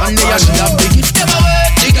a one day and she a big it. Them a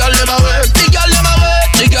wait. The girl them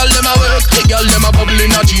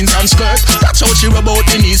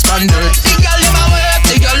on dirt. The girl them a work,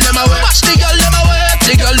 the girl them a work. Watch the girl them a work,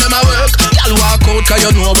 the girl them a work. Girl walk out 'cause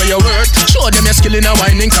you know where you work. Show them your skill in a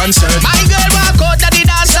whining concert. My girl walk out at the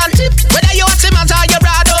dance and tip. Whether you want him or you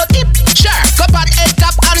broad out tip. Sure, cup and head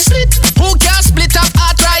tap and split. Who can split up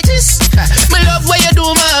arthritis? Me love what you do,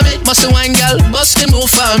 mommy. Bust the wine, girl, bust the move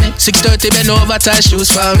for me. 6:30 bend over, tie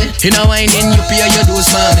shoes for me. You know whining, you pay your dues,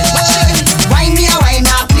 mommy. Wine me a wine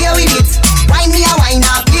now, play with it. Wine me a wine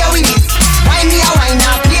now, play with it. Wine me a wine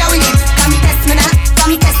now, play with it.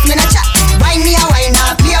 Come test me na chat. Wine me a wine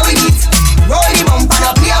now, play with it. Roll the bumper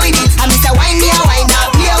now, play with it. I miss a wine me a wine now,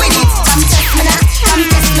 play with it. Come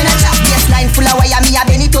test me na chat. Yes, line full of wire, me a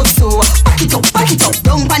bend it up so. Back it up,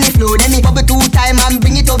 down on the floor. Then me bubble 2 times and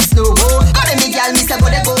bring it up slow. Go then me girl, me say go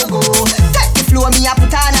de go. Take the floor, me a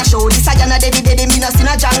put on a show. This a Jana Devi, me no see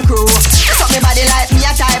no John Crow. This up me body like me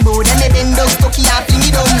a tybo. Then me bend down, stucky and fling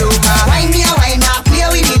it down low. Wine me a wine now, play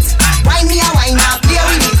with it. Wine me a wine now, play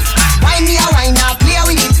with it. Wine me a wine now, play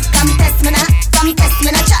with it. Come test me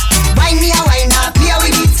na chat. Wine me a wine now, play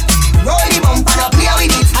with it. Roll the bumper now, play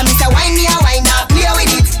with it. I miss a wine me a wine now, play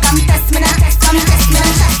with it. Come test me na chat.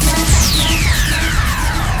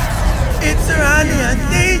 It's Randy and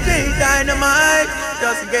DJ Dynamite.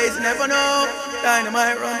 Just in case you never know,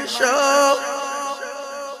 Dynamite run the show.